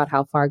think about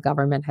how far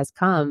government has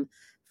come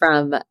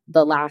from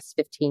the last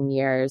 15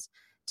 years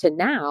to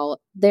now,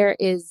 there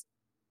is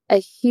a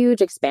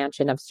huge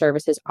expansion of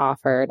services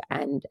offered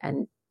and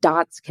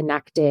dots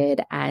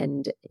connected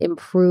and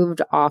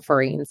improved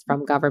offerings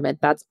from government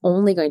that's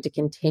only going to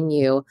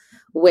continue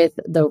with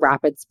the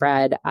rapid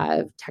spread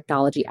of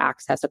technology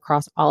access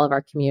across all of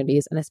our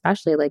communities. And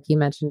especially, like you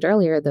mentioned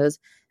earlier, those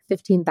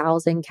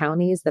 15,000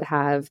 counties that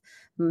have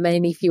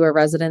many fewer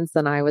residents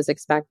than I was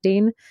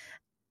expecting.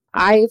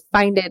 I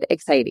find it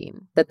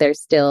exciting that there's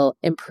still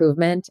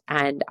improvement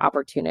and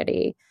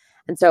opportunity.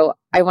 And so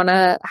I want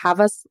to have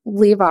us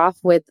leave off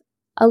with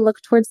a look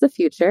towards the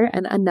future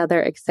and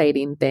another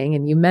exciting thing.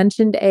 And you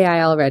mentioned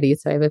AI already,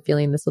 so I have a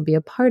feeling this will be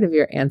a part of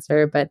your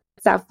answer. But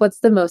Saf, what's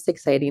the most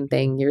exciting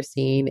thing you're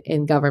seeing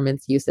in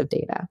government's use of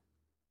data?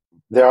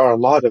 There are a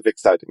lot of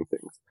exciting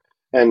things.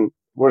 And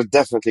we're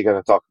definitely going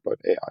to talk about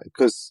AI,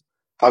 because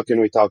how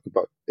can we talk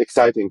about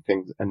exciting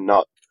things and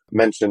not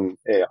mention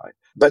AI?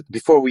 But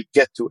before we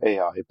get to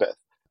AI, Beth,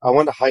 I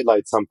want to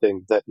highlight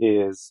something that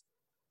is,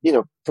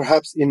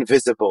 perhaps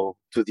invisible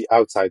to the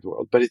outside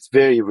world, but it's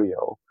very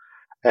real.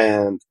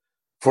 And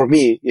for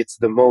me, it's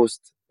the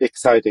most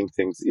exciting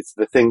things. It's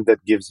the thing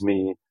that gives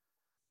me,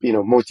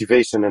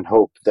 motivation and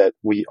hope that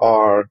we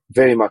are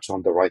very much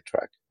on the right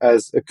track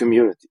as a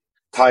community.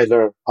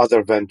 Tyler,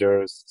 other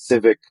vendors,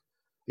 civic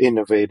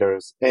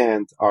innovators,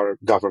 and our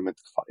government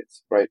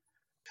clients, right?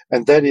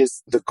 And that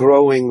is the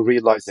growing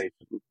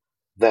realization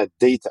that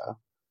data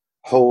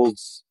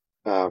holds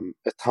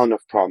a ton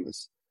of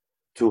promise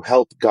to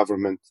help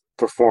government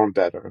perform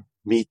better,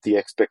 meet the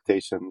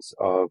expectations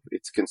of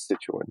its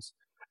constituents,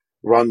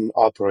 run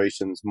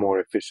operations more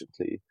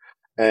efficiently,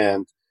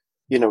 and,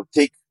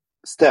 take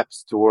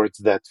steps towards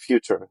that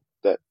future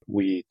that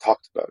we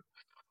talked about.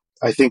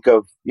 I think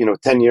of,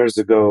 10 years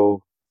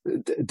ago,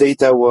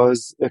 data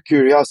was a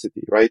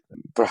curiosity, right?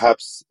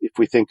 Perhaps if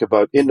we think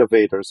about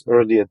innovators,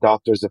 early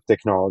adopters of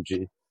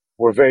technology,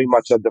 were very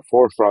much at the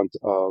forefront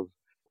of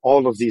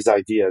all of these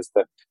ideas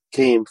that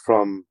came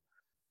from,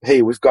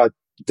 hey, we've got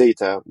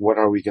data. What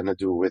are we going to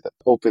do with it?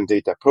 Open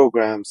data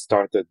programs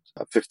started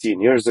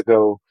 15 years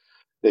ago.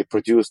 They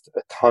produced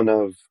a ton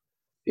of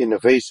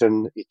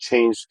innovation. It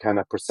changed kind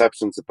of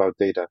perceptions about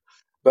data.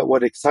 But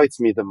what excites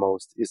me the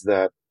most is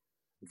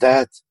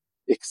that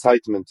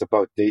excitement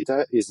about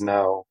data is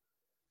now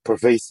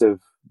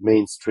pervasive,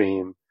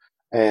 mainstream.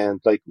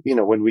 And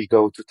when we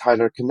go to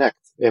Tyler Connect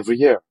every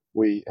year,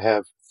 we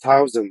have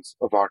thousands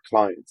of our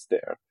clients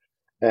there,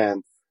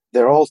 and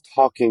they're all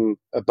talking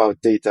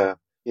about data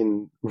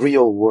in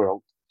real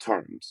world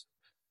terms.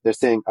 They're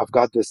saying, I've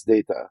got this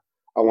data.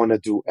 I want to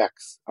do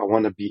X. I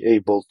want to be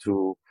able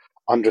to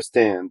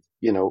understand,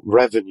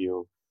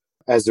 revenue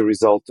as a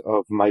result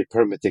of my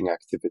permitting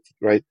activity,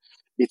 right?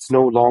 It's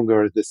no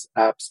longer this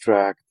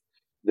abstract,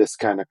 this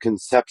kind of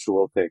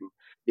conceptual thing.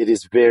 It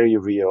is very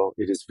real.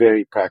 It is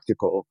very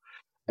practical.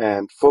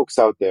 And folks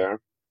out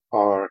there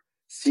are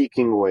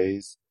seeking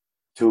ways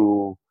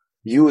to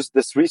use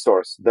this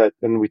resource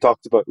and we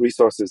talked about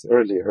resources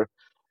earlier.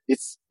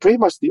 It's pretty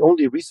much the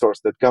only resource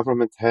that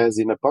government has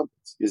in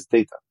abundance is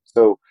data.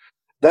 So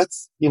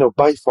that's,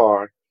 by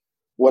far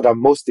what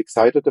I'm most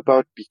excited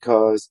about,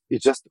 because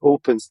it just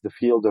opens the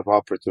field of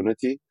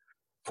opportunity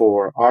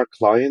for our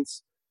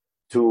clients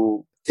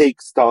to take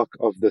stock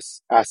of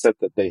this asset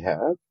that they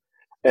have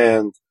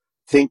and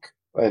think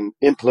and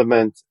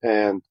implement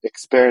and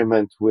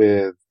experiment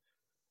with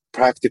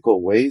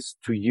practical ways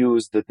to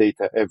use the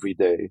data every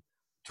day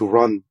to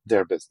run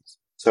their business.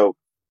 So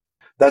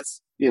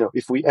that's,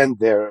 if we end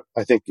there,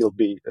 I think it'll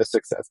be a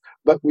success.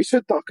 But we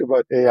should talk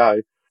about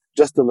AI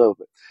just a little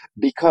bit,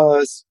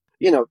 because,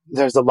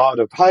 there's a lot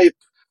of hype.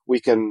 We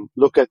can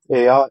look at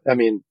AI. I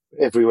mean,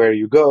 everywhere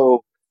you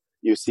go,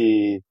 you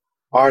see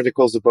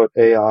articles about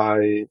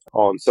AI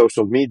on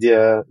social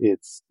media.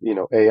 It's,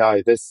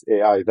 AI this,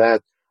 AI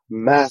that,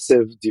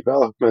 massive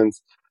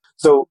developments.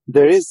 So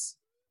there is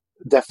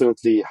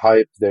definitely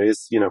hype. There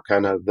is,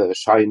 kind of the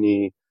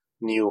shiny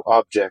new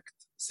object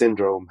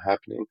syndrome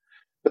happening,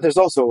 but there's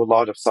also a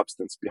lot of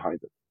substance behind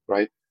it,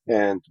 right?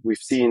 And we've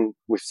seen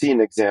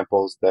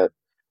examples that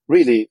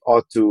really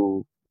ought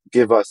to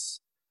give us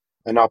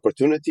an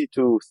opportunity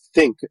to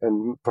think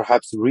and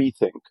perhaps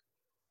rethink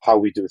how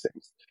we do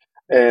things.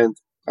 And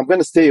I'm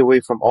going to stay away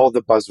from all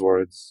the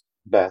buzzwords,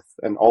 Beth,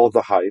 and all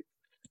the hype,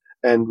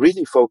 and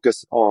really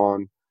focus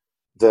on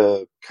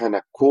the kind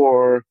of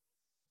core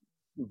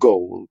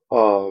goal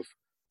of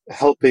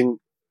helping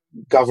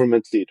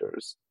government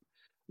leaders,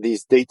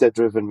 these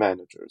data-driven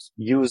managers,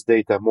 use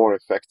data more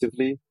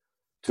effectively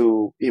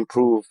to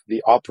improve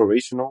the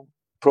operational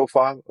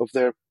profile of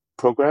their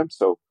programs,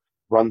 so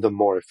run them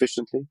more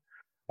efficiently,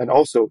 and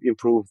also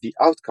improve the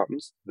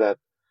outcomes that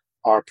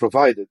are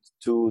provided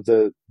to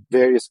the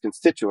various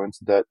constituents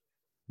that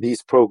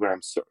these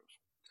programs serve.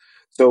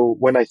 So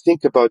when I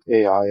think about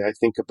AI, I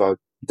think about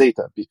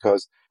data,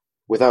 because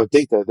without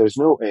data, there's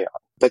no AI.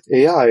 But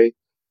AI,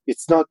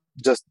 it's not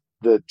just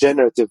the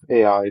generative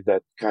AI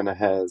that kind of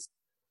has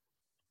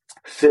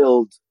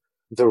filled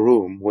the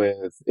room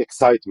with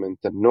excitement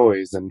and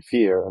noise and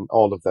fear and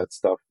all of that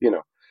stuff,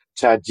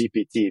 Chat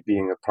GPT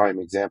being a prime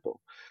example.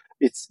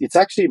 It's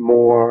actually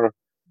more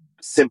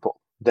simple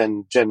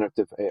than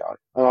generative AI.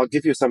 And I'll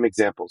give you some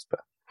examples,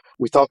 Beth.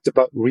 We talked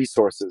about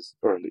resources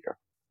earlier,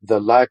 the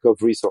lack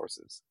of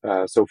resources.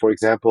 So for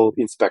example,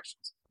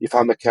 inspections. If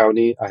I'm a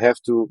county, I have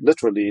to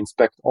literally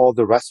inspect all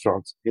the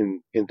restaurants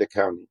in the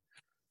county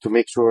to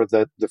make sure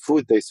that the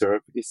food they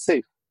serve is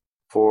safe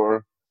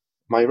for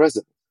my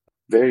residents.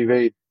 Very,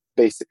 very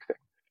basic thing.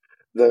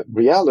 The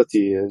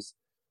reality is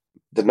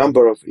the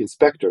number of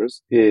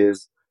inspectors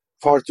is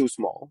far too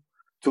small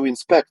to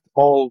inspect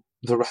all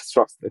the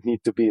restaurants that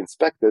need to be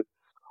inspected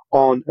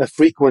on a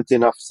frequent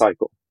enough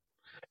cycle.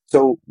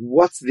 So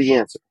what's the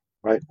answer,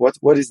 right?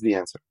 What is the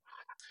answer?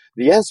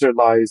 The answer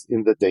lies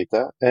in the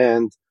data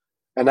and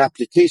an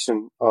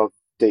application of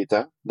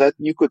data that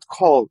you could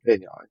call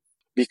AI.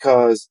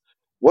 Because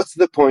what's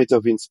the point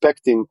of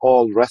inspecting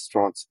all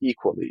restaurants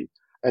equally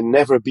and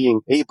never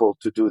being able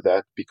to do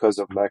that because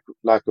of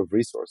lack of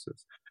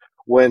resources?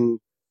 When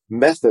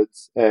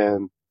methods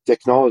and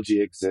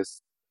technology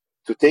exist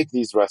to take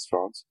these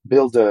restaurants,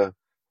 build a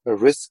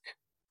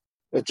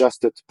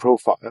risk-adjusted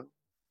profile.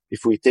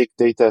 If we take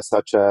data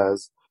such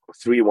as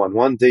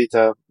 311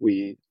 data,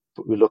 we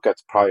look at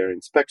prior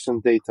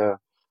inspection data,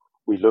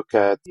 we look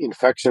at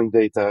infection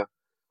data,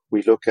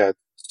 we look at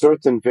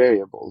certain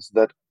variables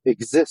that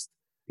exist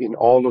in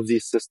all of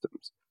these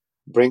systems,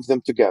 bring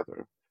them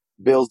together,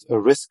 build a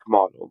risk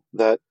model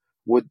that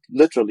would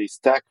literally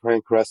stack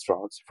rank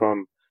restaurants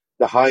from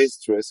the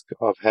highest risk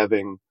of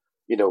having,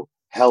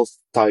 health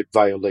type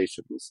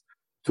violations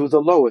to the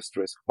lowest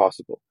risk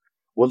possible.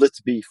 Will it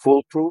be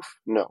foolproof?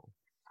 No.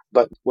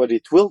 But what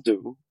it will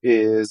do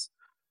is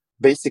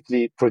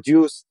basically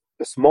produce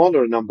a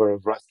smaller number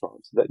of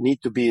restaurants that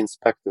need to be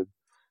inspected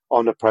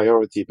on a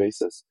priority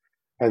basis.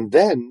 And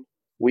then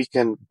we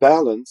can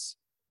balance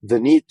the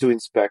need to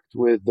inspect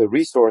with the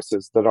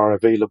resources that are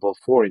available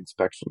for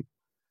inspection.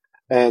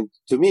 And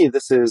to me,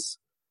 this is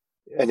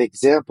an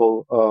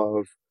example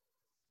of,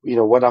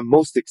 what I'm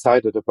most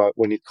excited about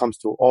when it comes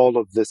to all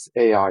of this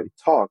AI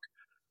talk,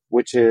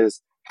 which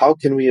is how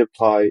can we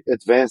apply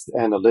advanced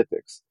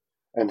analytics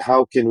and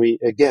how can we,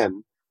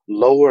 again,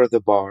 lower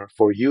the bar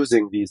for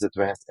using these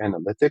advanced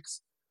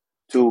analytics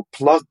to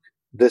plug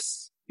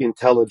this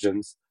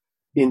intelligence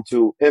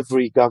into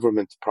every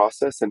government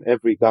process and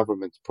every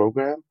government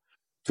program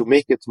to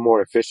make it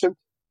more efficient,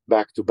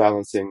 back to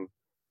balancing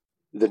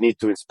the need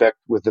to inspect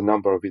with the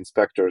number of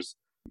inspectors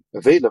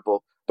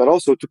available, but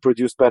also to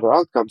produce better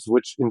outcomes,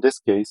 which in this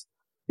case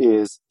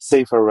is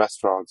safer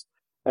restaurants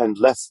and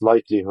less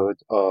likelihood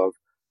of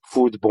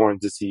foodborne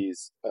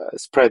disease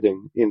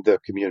spreading in the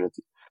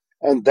community.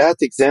 And that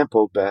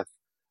example, Beth,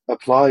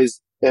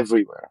 applies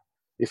everywhere.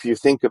 If you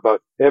think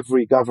about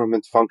every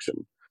government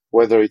function,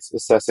 whether it's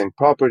assessing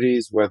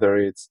properties, whether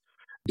it's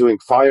doing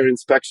fire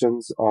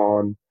inspections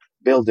on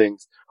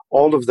buildings,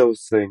 all of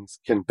those things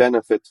can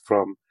benefit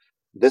from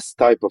this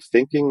type of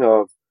thinking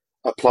of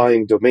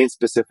applying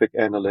domain-specific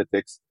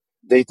analytics,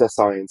 data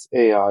science,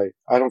 AI.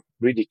 I don't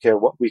really care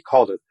what we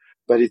call it,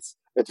 but it's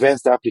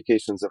advanced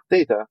applications of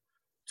data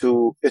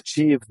to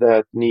achieve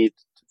that need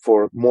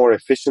for more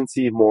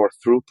efficiency, more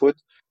throughput,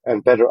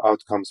 and better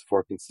outcomes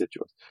for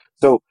constituents.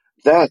 So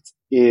that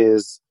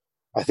is,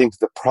 I think,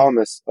 the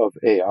promise of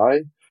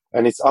AI,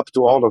 and it's up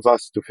to all of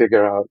us to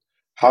figure out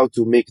how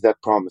to make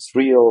that promise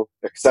real,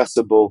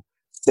 accessible,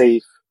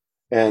 safe,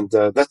 and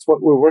that's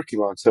what we're working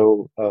on.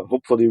 So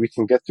hopefully we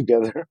can get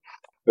together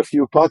a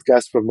few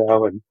podcasts from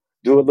now and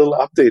do a little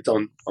update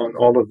on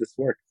all of this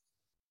work.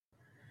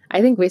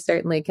 I think we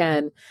certainly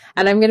can.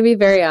 And I'm going to be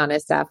very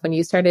honest, Saf, when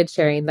you started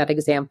sharing that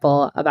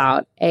example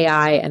about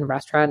AI and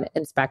restaurant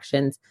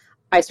inspections,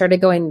 I started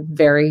going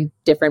very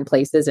different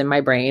places in my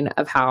brain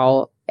of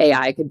how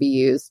AI could be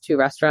used to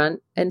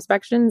restaurant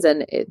inspections.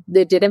 And it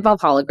did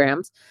involve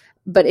holograms,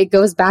 but it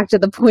goes back to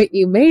the point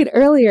you made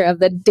earlier of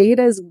the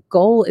data's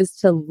goal is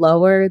to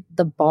lower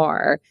the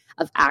bar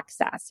of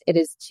access. It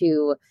is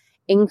to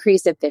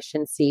increase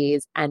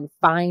efficiencies and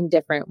find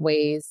different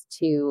ways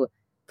to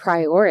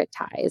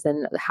prioritize,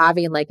 and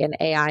having like an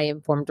AI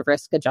informed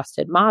risk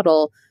adjusted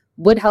model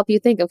would help you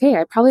think, okay,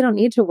 I probably don't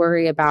need to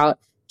worry about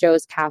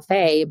Joe's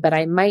Cafe, but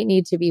I might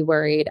need to be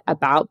worried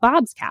about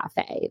Bob's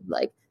Cafe.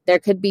 Like there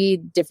could be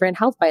different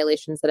health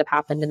violations that have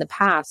happened in the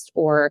past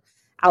or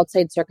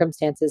outside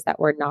circumstances that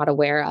we're not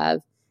aware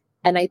of.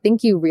 And I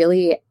think you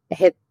really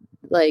hit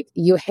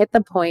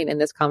the point in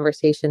this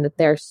conversation that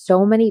there are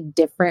so many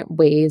different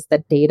ways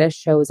that data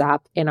shows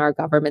up in our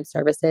government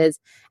services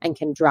and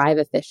can drive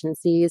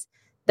efficiencies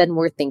than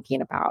we're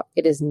thinking about.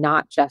 It is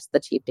not just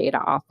the chief data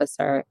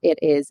officer. It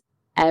is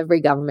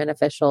every government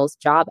official's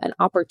job and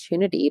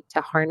opportunity to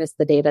harness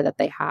the data that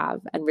they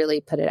have and really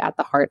put it at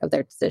the heart of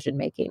their decision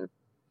making.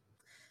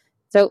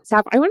 So,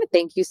 Saf, I want to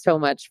thank you so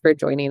much for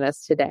joining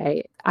us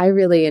today. I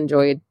really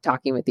enjoyed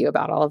talking with you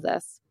about all of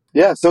this.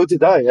 Yeah, so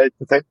did I.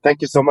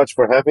 Thank you so much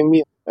for having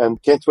me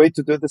and can't wait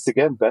to do this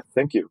again, Beth.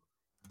 Thank you.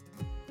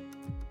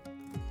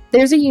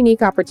 There's a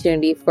unique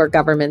opportunity for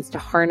governments to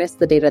harness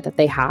the data that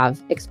they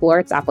have, explore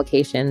its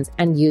applications,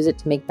 and use it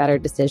to make better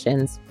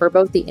decisions for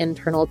both the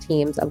internal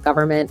teams of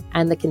government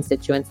and the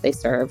constituents they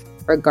serve,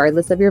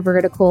 regardless of your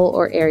vertical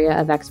or area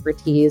of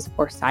expertise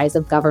or size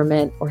of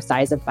government or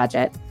size of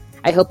budget.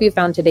 I hope you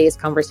found today's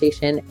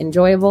conversation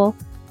enjoyable.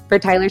 For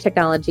Tyler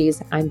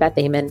Technologies, I'm Beth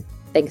Amon.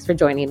 Thanks for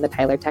joining the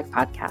Tyler Tech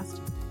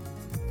Podcast.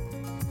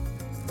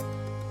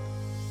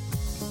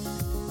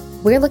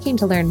 We're looking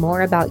to learn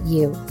more about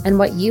you and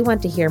what you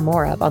want to hear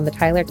more of on the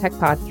Tyler Tech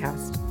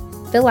Podcast.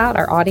 Fill out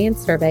our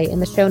audience survey in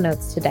the show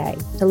notes today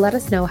to let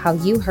us know how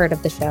you heard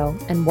of the show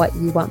and what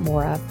you want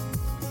more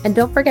of. And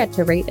don't forget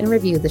to rate and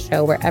review the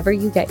show wherever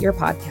you get your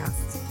podcasts.